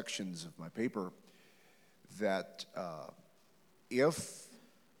of the sections of my paper, that if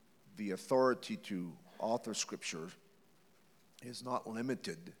the authority to author scripture is not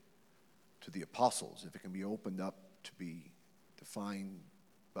limited to the apostles, if it can be opened up to be defined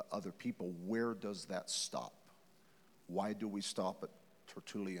by other people, where does that stop? Why do we stop at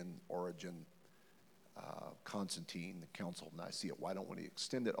Tertullian, Origen, Constantine, the Council of Nicaea? Why don't we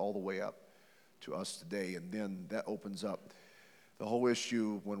extend it all the way up to us today? And then that opens up the whole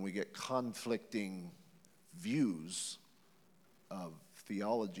issue when we get conflicting views of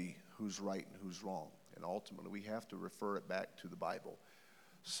theology, who's right and who's wrong. And ultimately, we have to refer it back to the Bible.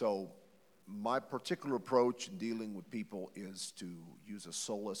 So my particular approach in dealing with people is to use a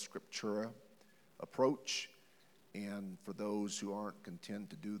sola scriptura approach. And for those who aren't content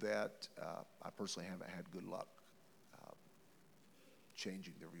to do that, I personally haven't had good luck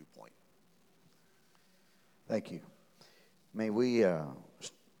changing their viewpoint. Thank you. May we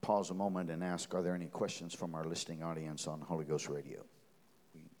pause a moment and ask, are there any questions from our listening audience on Holy Ghost Radio?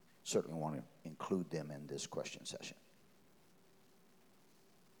 We certainly want to include them in this question session.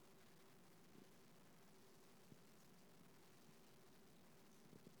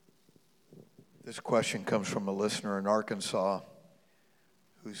 This question comes from a listener in Arkansas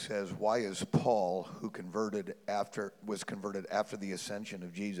who says, why is Paul, who was converted after the ascension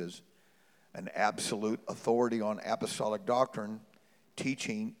of Jesus, an absolute authority on apostolic doctrine,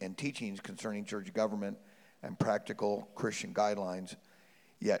 teachings concerning church government and practical Christian guidelines,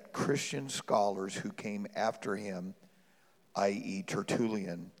 yet Christian scholars who came after him, i.e.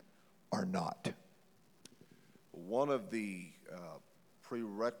 Tertullian, are not? One of the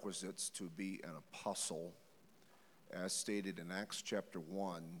prerequisites to be an apostle, as stated in Acts chapter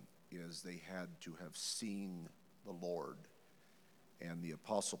 1, is they had to have seen the Lord. And the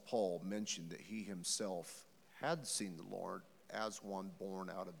Apostle Paul mentioned that he himself had seen the Lord as one born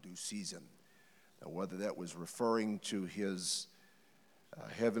out of due season. Now, whether that was referring to his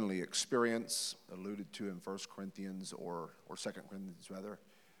heavenly experience alluded to in 1 Corinthians or 2 Corinthians rather,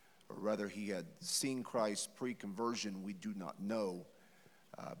 or whether he had seen Christ pre-conversion, we do not know.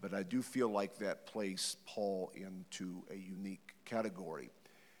 But I do feel like that placed Paul into a unique category.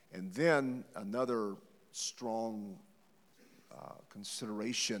 And then another strong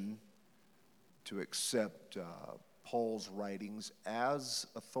consideration to accept Paul's writings as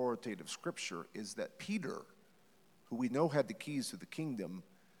authoritative scripture is that Peter, who we know had the keys to the kingdom,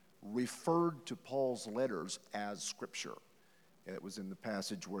 referred to Paul's letters as scripture. And it was in the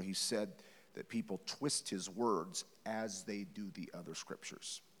passage where he said that people twist his words as they do the other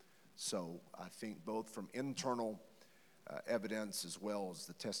scriptures. So I think both from internal evidence as well as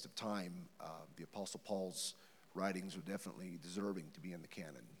the test of time, the Apostle Paul's writings are definitely deserving to be in the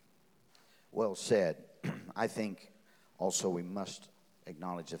canon. Well said. I think also we must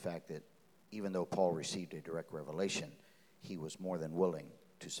acknowledge the fact that even though Paul received a direct revelation, he was more than willing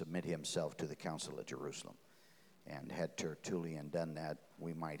to submit himself to the Council of Jerusalem. And had Tertullian done that,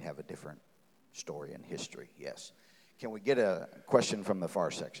 we might have a different story in history, yes. Can we get a question from the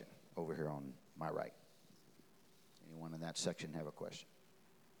far section over here on my right? Anyone in that section have a question?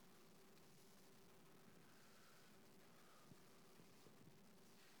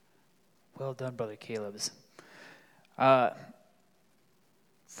 Well done, Brother Caleb's. For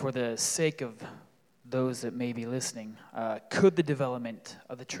the sake of those that may be listening, could the development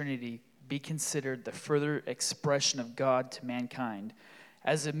of the Trinity be considered the further expression of God to mankind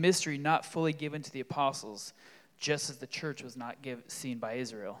as a mystery not fully given to the apostles, just as the church was not seen by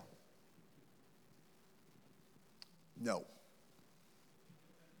Israel? No.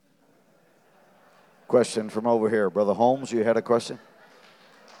 Question from over here. Brother Holmes, you had a question?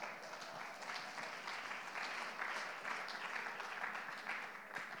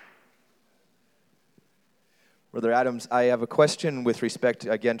 Brother Adams, I have a question with respect,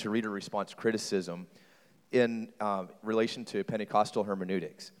 again, to reader response criticism in relation to Pentecostal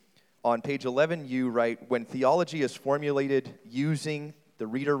hermeneutics. On page 11, you write, when theology is formulated using the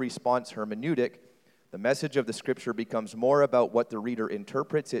reader response hermeneutic, the message of the Scripture becomes more about what the reader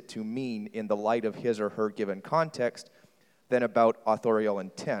interprets it to mean in the light of his or her given context than about authorial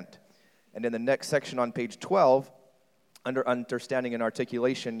intent. And in the next section on page 12, under understanding and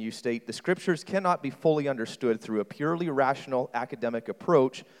articulation, you state, the Scriptures cannot be fully understood through a purely rational academic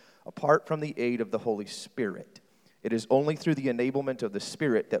approach apart from the aid of the Holy Spirit. It is only through the enablement of the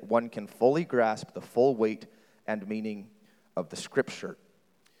Spirit that one can fully grasp the full weight and meaning of the Scripture.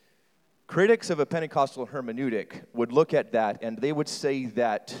 Critics of a Pentecostal hermeneutic would look at that and they would say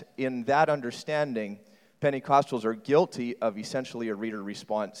that in that understanding, Pentecostals are guilty of essentially a reader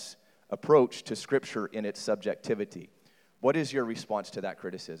response approach to Scripture in its subjectivity. What is your response to that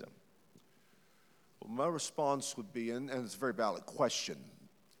criticism? Well, my response would be, and it's a very valid question,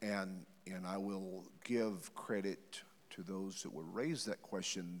 and I will give credit to those that would raise that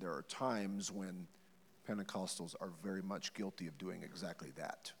question. There are times when Pentecostals are very much guilty of doing exactly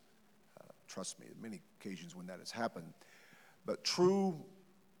that. Trust me, many occasions when that has happened. But true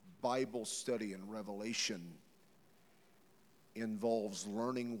Bible study and revelation involves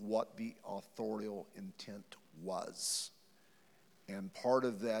learning what the authorial intent was. And part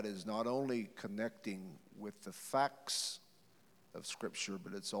of that is not only connecting with the facts of Scripture,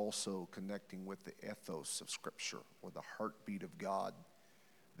 but it's also connecting with the ethos of Scripture, or the heartbeat of God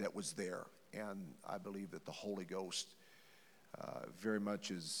that was there. And I believe that the Holy Ghost very much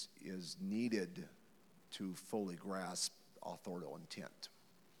is needed to fully grasp authorial intent.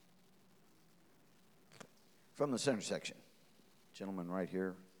 From the center section. Gentleman right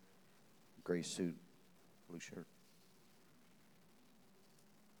here, gray suit, blue shirt.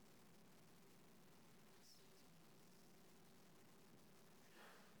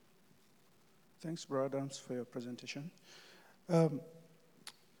 Thanks, Brother Adams, for your presentation.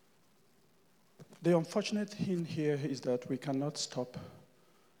 The unfortunate thing here is that we cannot stop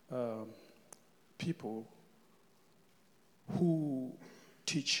people who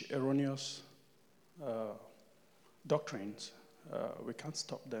teach erroneous doctrines. We can't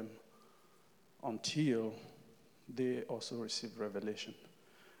stop them until they also receive revelation.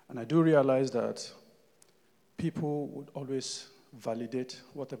 And I do realize that people would always validate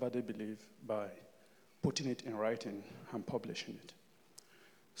whatever they believe by putting it in writing and publishing it.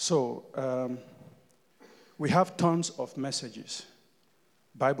 So we have tons of messages,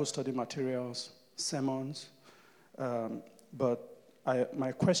 Bible study materials, sermons, but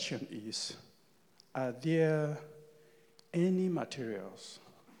my question is, are there any materials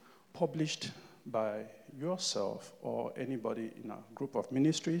published by yourself or anybody in a group of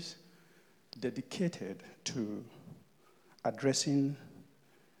ministries dedicated to addressing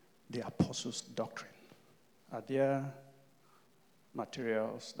the apostles' doctrine? Are there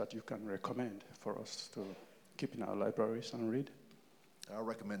materials that you can recommend for us to keep in our libraries and read? I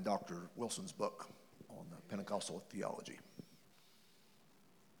recommend Dr. Wilson's book on Pentecostal theology.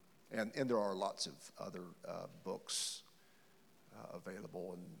 And there are lots of other books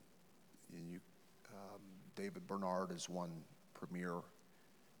available, and David Bernard is one premier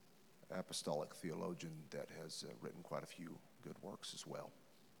apostolic theologian that has written quite a few good works as well.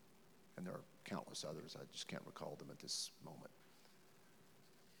 And there are countless others. I just can't recall them at this moment.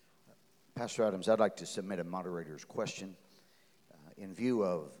 Pastor Adams, I'd like to submit a moderator's question. In view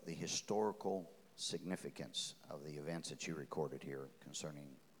of the historical significance of the events that you recorded here concerning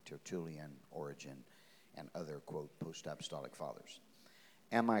Tertullian, Origen, and other, quote, post-apostolic fathers,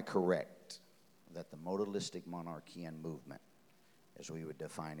 am I correct that the modalistic monarchian movement, as we would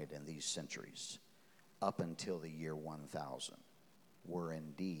define it in these centuries, up until the year 1000, were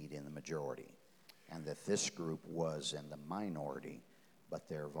indeed in the majority, and that this group was in the minority, but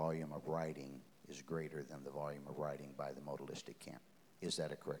their volume of writing is greater than the volume of writing by the modalistic camp? Is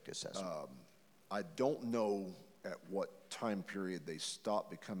that a correct assessment? I don't know at what time period they stopped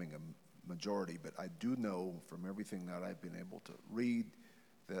becoming a majority, but I do know from everything that I've been able to read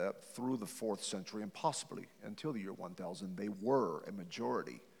that through the 4th century and possibly until the year 1000, they were a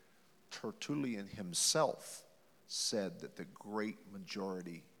majority. Tertullian himself said that the great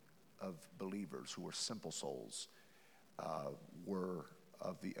majority of believers who were simple souls were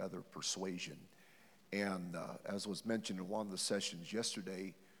of the other persuasion. And as was mentioned in one of the sessions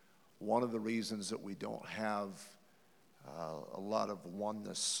yesterday, one of the reasons that we don't have a lot of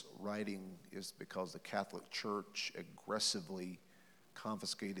oneness writing is because the Catholic Church aggressively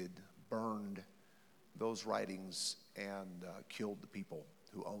confiscated, burned those writings, and killed the people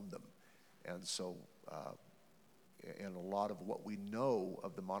who owned them. And so, and a lot of what we know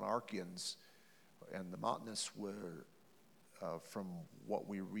of the monarchians and the Montanists were from what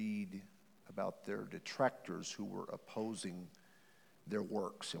we read about their detractors who were opposing their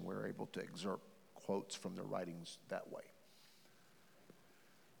works, and we're able to excerpt quotes from their writings that way.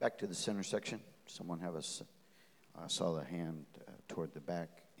 Back to the center section. Someone have us? I saw the hand toward the back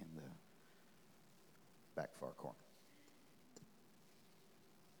in the back far corner.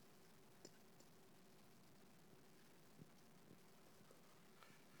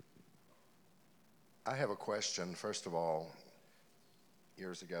 I have a question. First of all,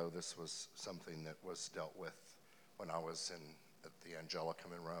 years ago, this was something that was dealt with when I was at the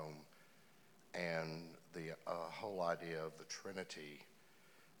Angelicum in Rome, and the whole idea of the Trinity,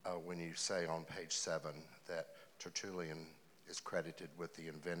 when you say on page 7 that Tertullian is credited with the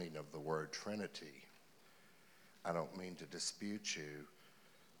inventing of the word Trinity. I don't mean to dispute you,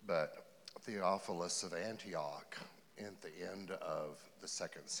 but Theophilus of Antioch at the end of the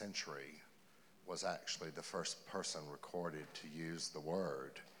 2nd century was actually the first person recorded to use the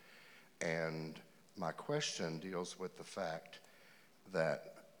word. And my question deals with the fact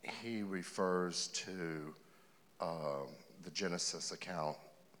that he refers to the Genesis account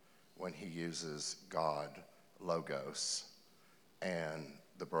when he uses God, Logos, and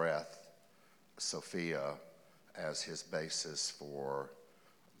the breath, Sophia, as his basis for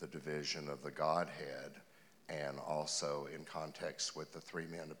the division of the Godhead, and also in context with the 3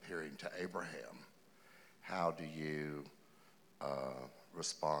 men appearing to Abraham. How do you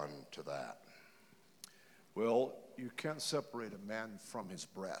respond to that? Well, you can't separate a man from his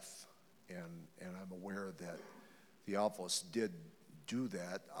breath, and I'm aware that Theophilus did do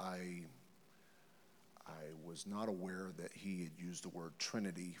that. I was not aware that he had used the word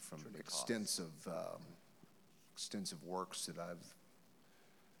Trinity from extensive works that I've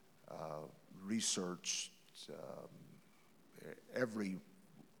researched. Every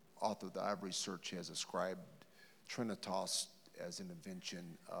author that I've researched has ascribed Trinitas as an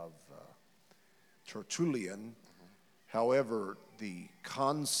invention of Tertullian. However, the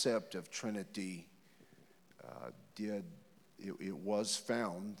concept of Trinity it was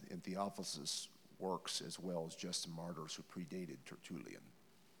found in Theophilus' works as well as Justin Martyr's, who predated Tertullian.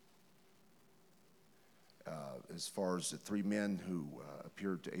 As far as the 3 men who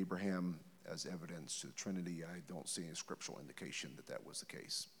appeared to Abraham as evidence to the Trinity, I don't see any scriptural indication that that was the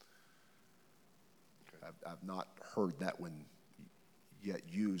case. Okay. I've not heard that one yet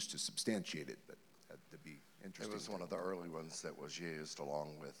used to substantiate it, but that'd be interesting. It was one of the early ones that was used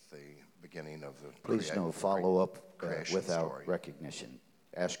along with the beginning of the Please no follow-up without story. recognition.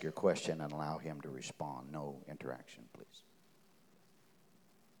 Ask your question and allow him to respond. No interaction, please.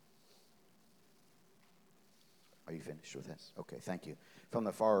 Are you finished with that? Okay, thank you. From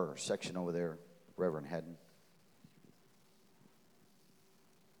the far section over there, Reverend Haddon.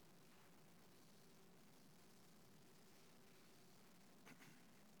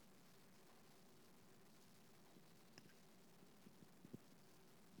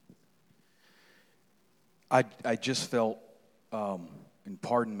 I just felt, and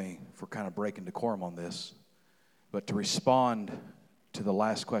pardon me for kind of breaking decorum on this, but to respond to the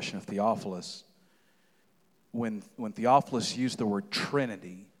last question of Theophilus, when Theophilus used the word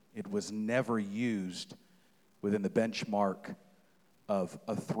Trinity, it was never used within the benchmark of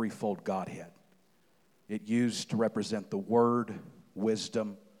a threefold Godhead. It used to represent the Word,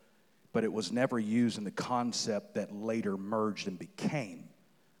 wisdom, but it was never used in the concept that later merged and became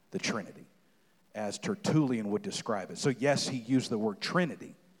the Trinity, as Tertullian would describe it. So yes, he used the word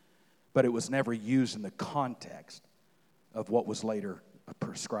Trinity, but it was never used in the context of what was later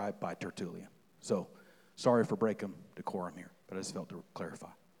prescribed by Tertullian. So sorry for breaking decorum here, but I just felt to clarify.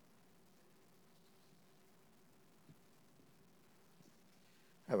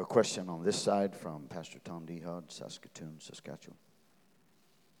 I have a question on this side from Pastor Tom Dehod, Saskatoon, Saskatchewan.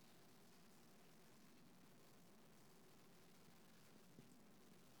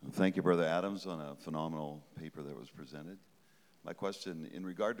 Thank you, Brother Adams, on a phenomenal paper that was presented. My question, in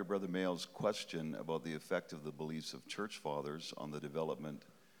regard to Brother Mayo's question about the effect of the beliefs of church fathers on the development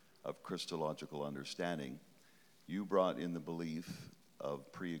of Christological understanding, you brought in the belief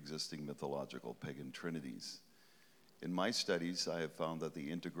of pre-existing mythological pagan trinities. In my studies, I have found that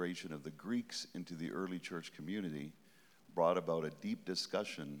the integration of the Greeks into the early church community brought about a deep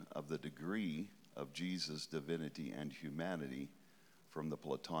discussion of the degree of Jesus' divinity and humanity from the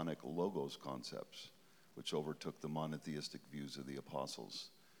Platonic logos concepts, which overtook the monotheistic views of the apostles.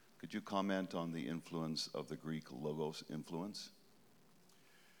 Could you comment on the influence of the Greek logos influence?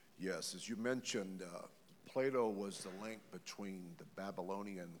 Yes, as you mentioned, Plato was the link between the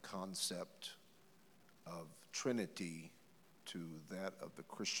Babylonian concept of Trinity to that of the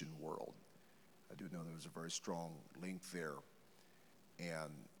Christian world. I do know there was a very strong link there,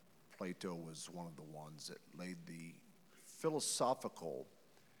 and Plato was one of the ones that laid the philosophical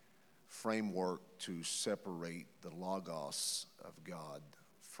framework to separate the logos of God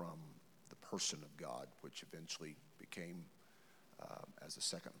from the person of God, which eventually became, as the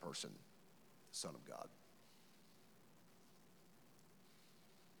second person, the Son of God.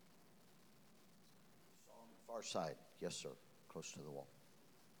 On the far side, yes, sir, close to the wall.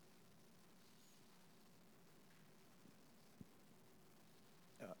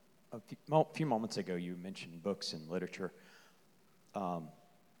 A few moments ago, you mentioned books and literature.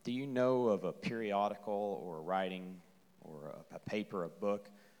 Do you know of a periodical or a writing or a paper, a book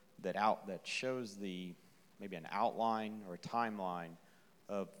that shows maybe an outline or a timeline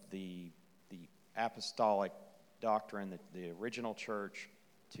of the apostolic doctrine, the original church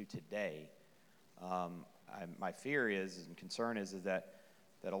to today? My fear is and concern is that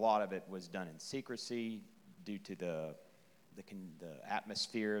a lot of it was done in secrecy due to the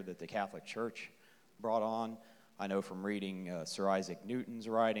atmosphere that the Catholic Church brought on. I know from reading Sir Isaac Newton's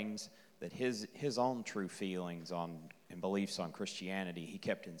writings that his own true feelings on and beliefs on Christianity he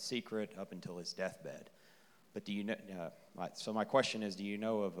kept in secret up until his deathbed. But do you know? So my question is, do you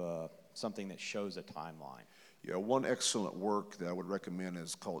know of something that shows a timeline? Yeah, one excellent work that I would recommend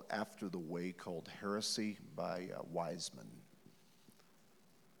is called After the Way, called Heresy by Wiseman.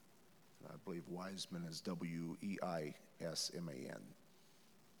 I believe Wiseman is Weisman.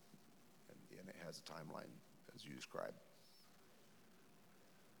 And it has a timeline, as you described.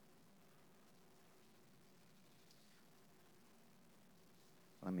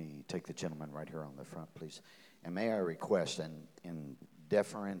 Let me take the gentleman right here on the front, please. And may I request, in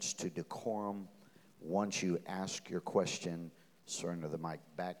deference to decorum, once you ask your question, surrender the mic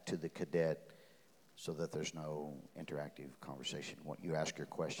back to the cadet so that there's no interactive conversation. When you ask your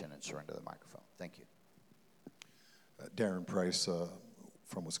question and surrender the microphone. Thank you. Darren Price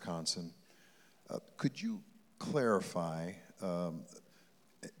from Wisconsin. Could you clarify,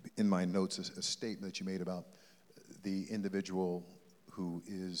 in my notes, a statement that you made about the individual who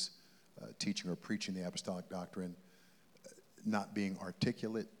is teaching or preaching the apostolic doctrine not being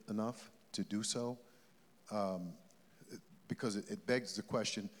articulate enough to do so? Because it begs the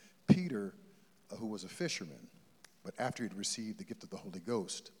question, Peter, who was a fisherman, but after he'd received the gift of the Holy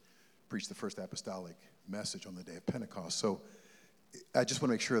Ghost, preached the first apostolic message on the day of Pentecost. So I just want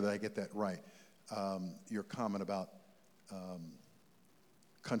to make sure that I get that right. Your comment about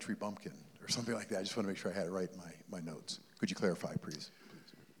country bumpkin or something like that, I just want to make sure I had it right in my notes. Could you clarify, please?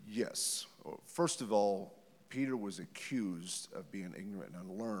 Yes. First of all, Peter was accused of being ignorant and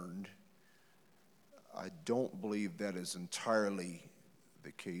unlearned. I don't believe that is entirely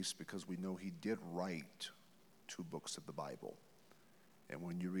the case, because we know he did write 2 books of the Bible. And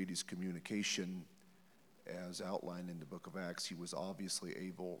when you read his communication as outlined in the book of Acts, he was obviously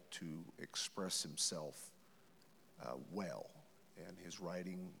able to express himself well. And his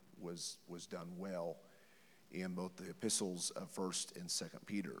writing was done well in both the epistles of 1st and 2nd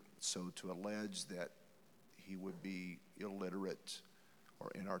Peter. So to allege that he would be illiterate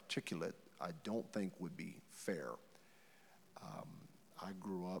or inarticulate, I don't think would be fair. I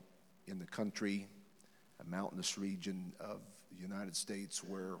grew up in the country, a mountainous region of the United States,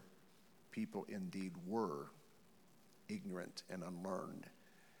 where people indeed were ignorant and unlearned.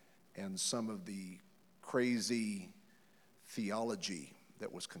 And some of the crazy theology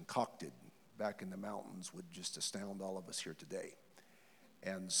that was concocted back in the mountains would just astound all of us here today.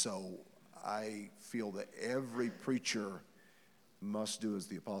 And so I feel that every preacher must do as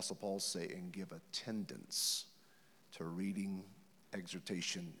the Apostle Paul say and give attendance to reading,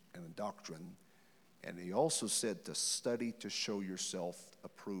 exhortation, and doctrine. And he also said to study to show yourself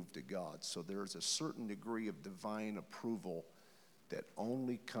approved to God. So there is a certain degree of divine approval that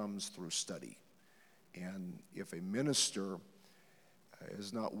only comes through study. And if a minister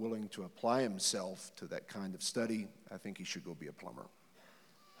is not willing to apply himself to that kind of study, I think he should go be a plumber.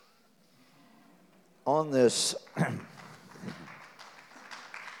 On this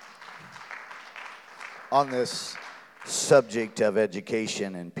on this subject of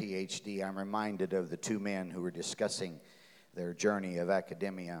education and PhD, I'm reminded of the two men who were discussing their journey of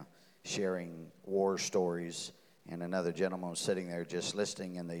academia, sharing war stories, and another gentleman was sitting there just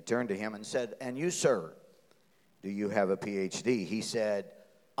listening, and they turned to him and said, "And you, sir, do you have a PhD?" He said,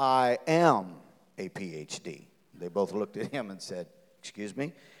 "I am a PhD." They both looked at him and said, "Excuse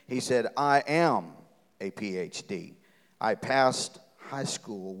me?" He said, "I am a PhD. I passed high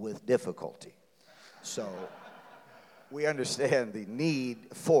school with difficulty." So we understand the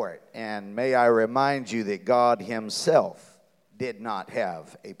need for it. And may I remind you that God himself did not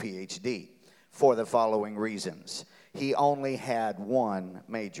have a PhD for the following reasons. He only had one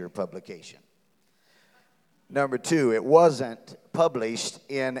major publication. Number two, it wasn't published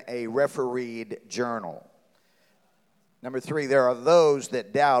in a refereed journal. Number three, there are those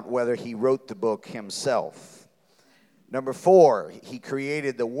that doubt whether he wrote the book himself. Number four, he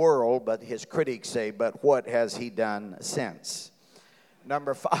created the world, but his critics say, but what has he done since?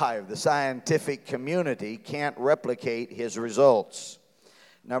 Number five, the scientific community can't replicate his results.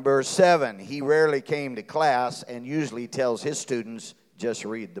 Number seven, he rarely came to class and usually tells his students, just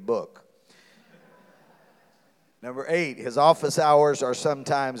read the book. Number eight, his office hours are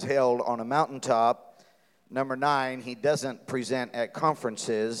sometimes held on a mountaintop. Number nine, he doesn't present at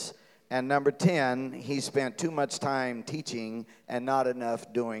conferences. And number 10, he spent too much time teaching and not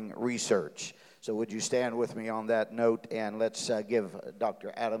enough doing research. So would you stand with me on that note, and let's give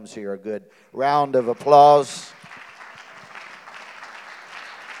Dr. Adams here a good round of applause.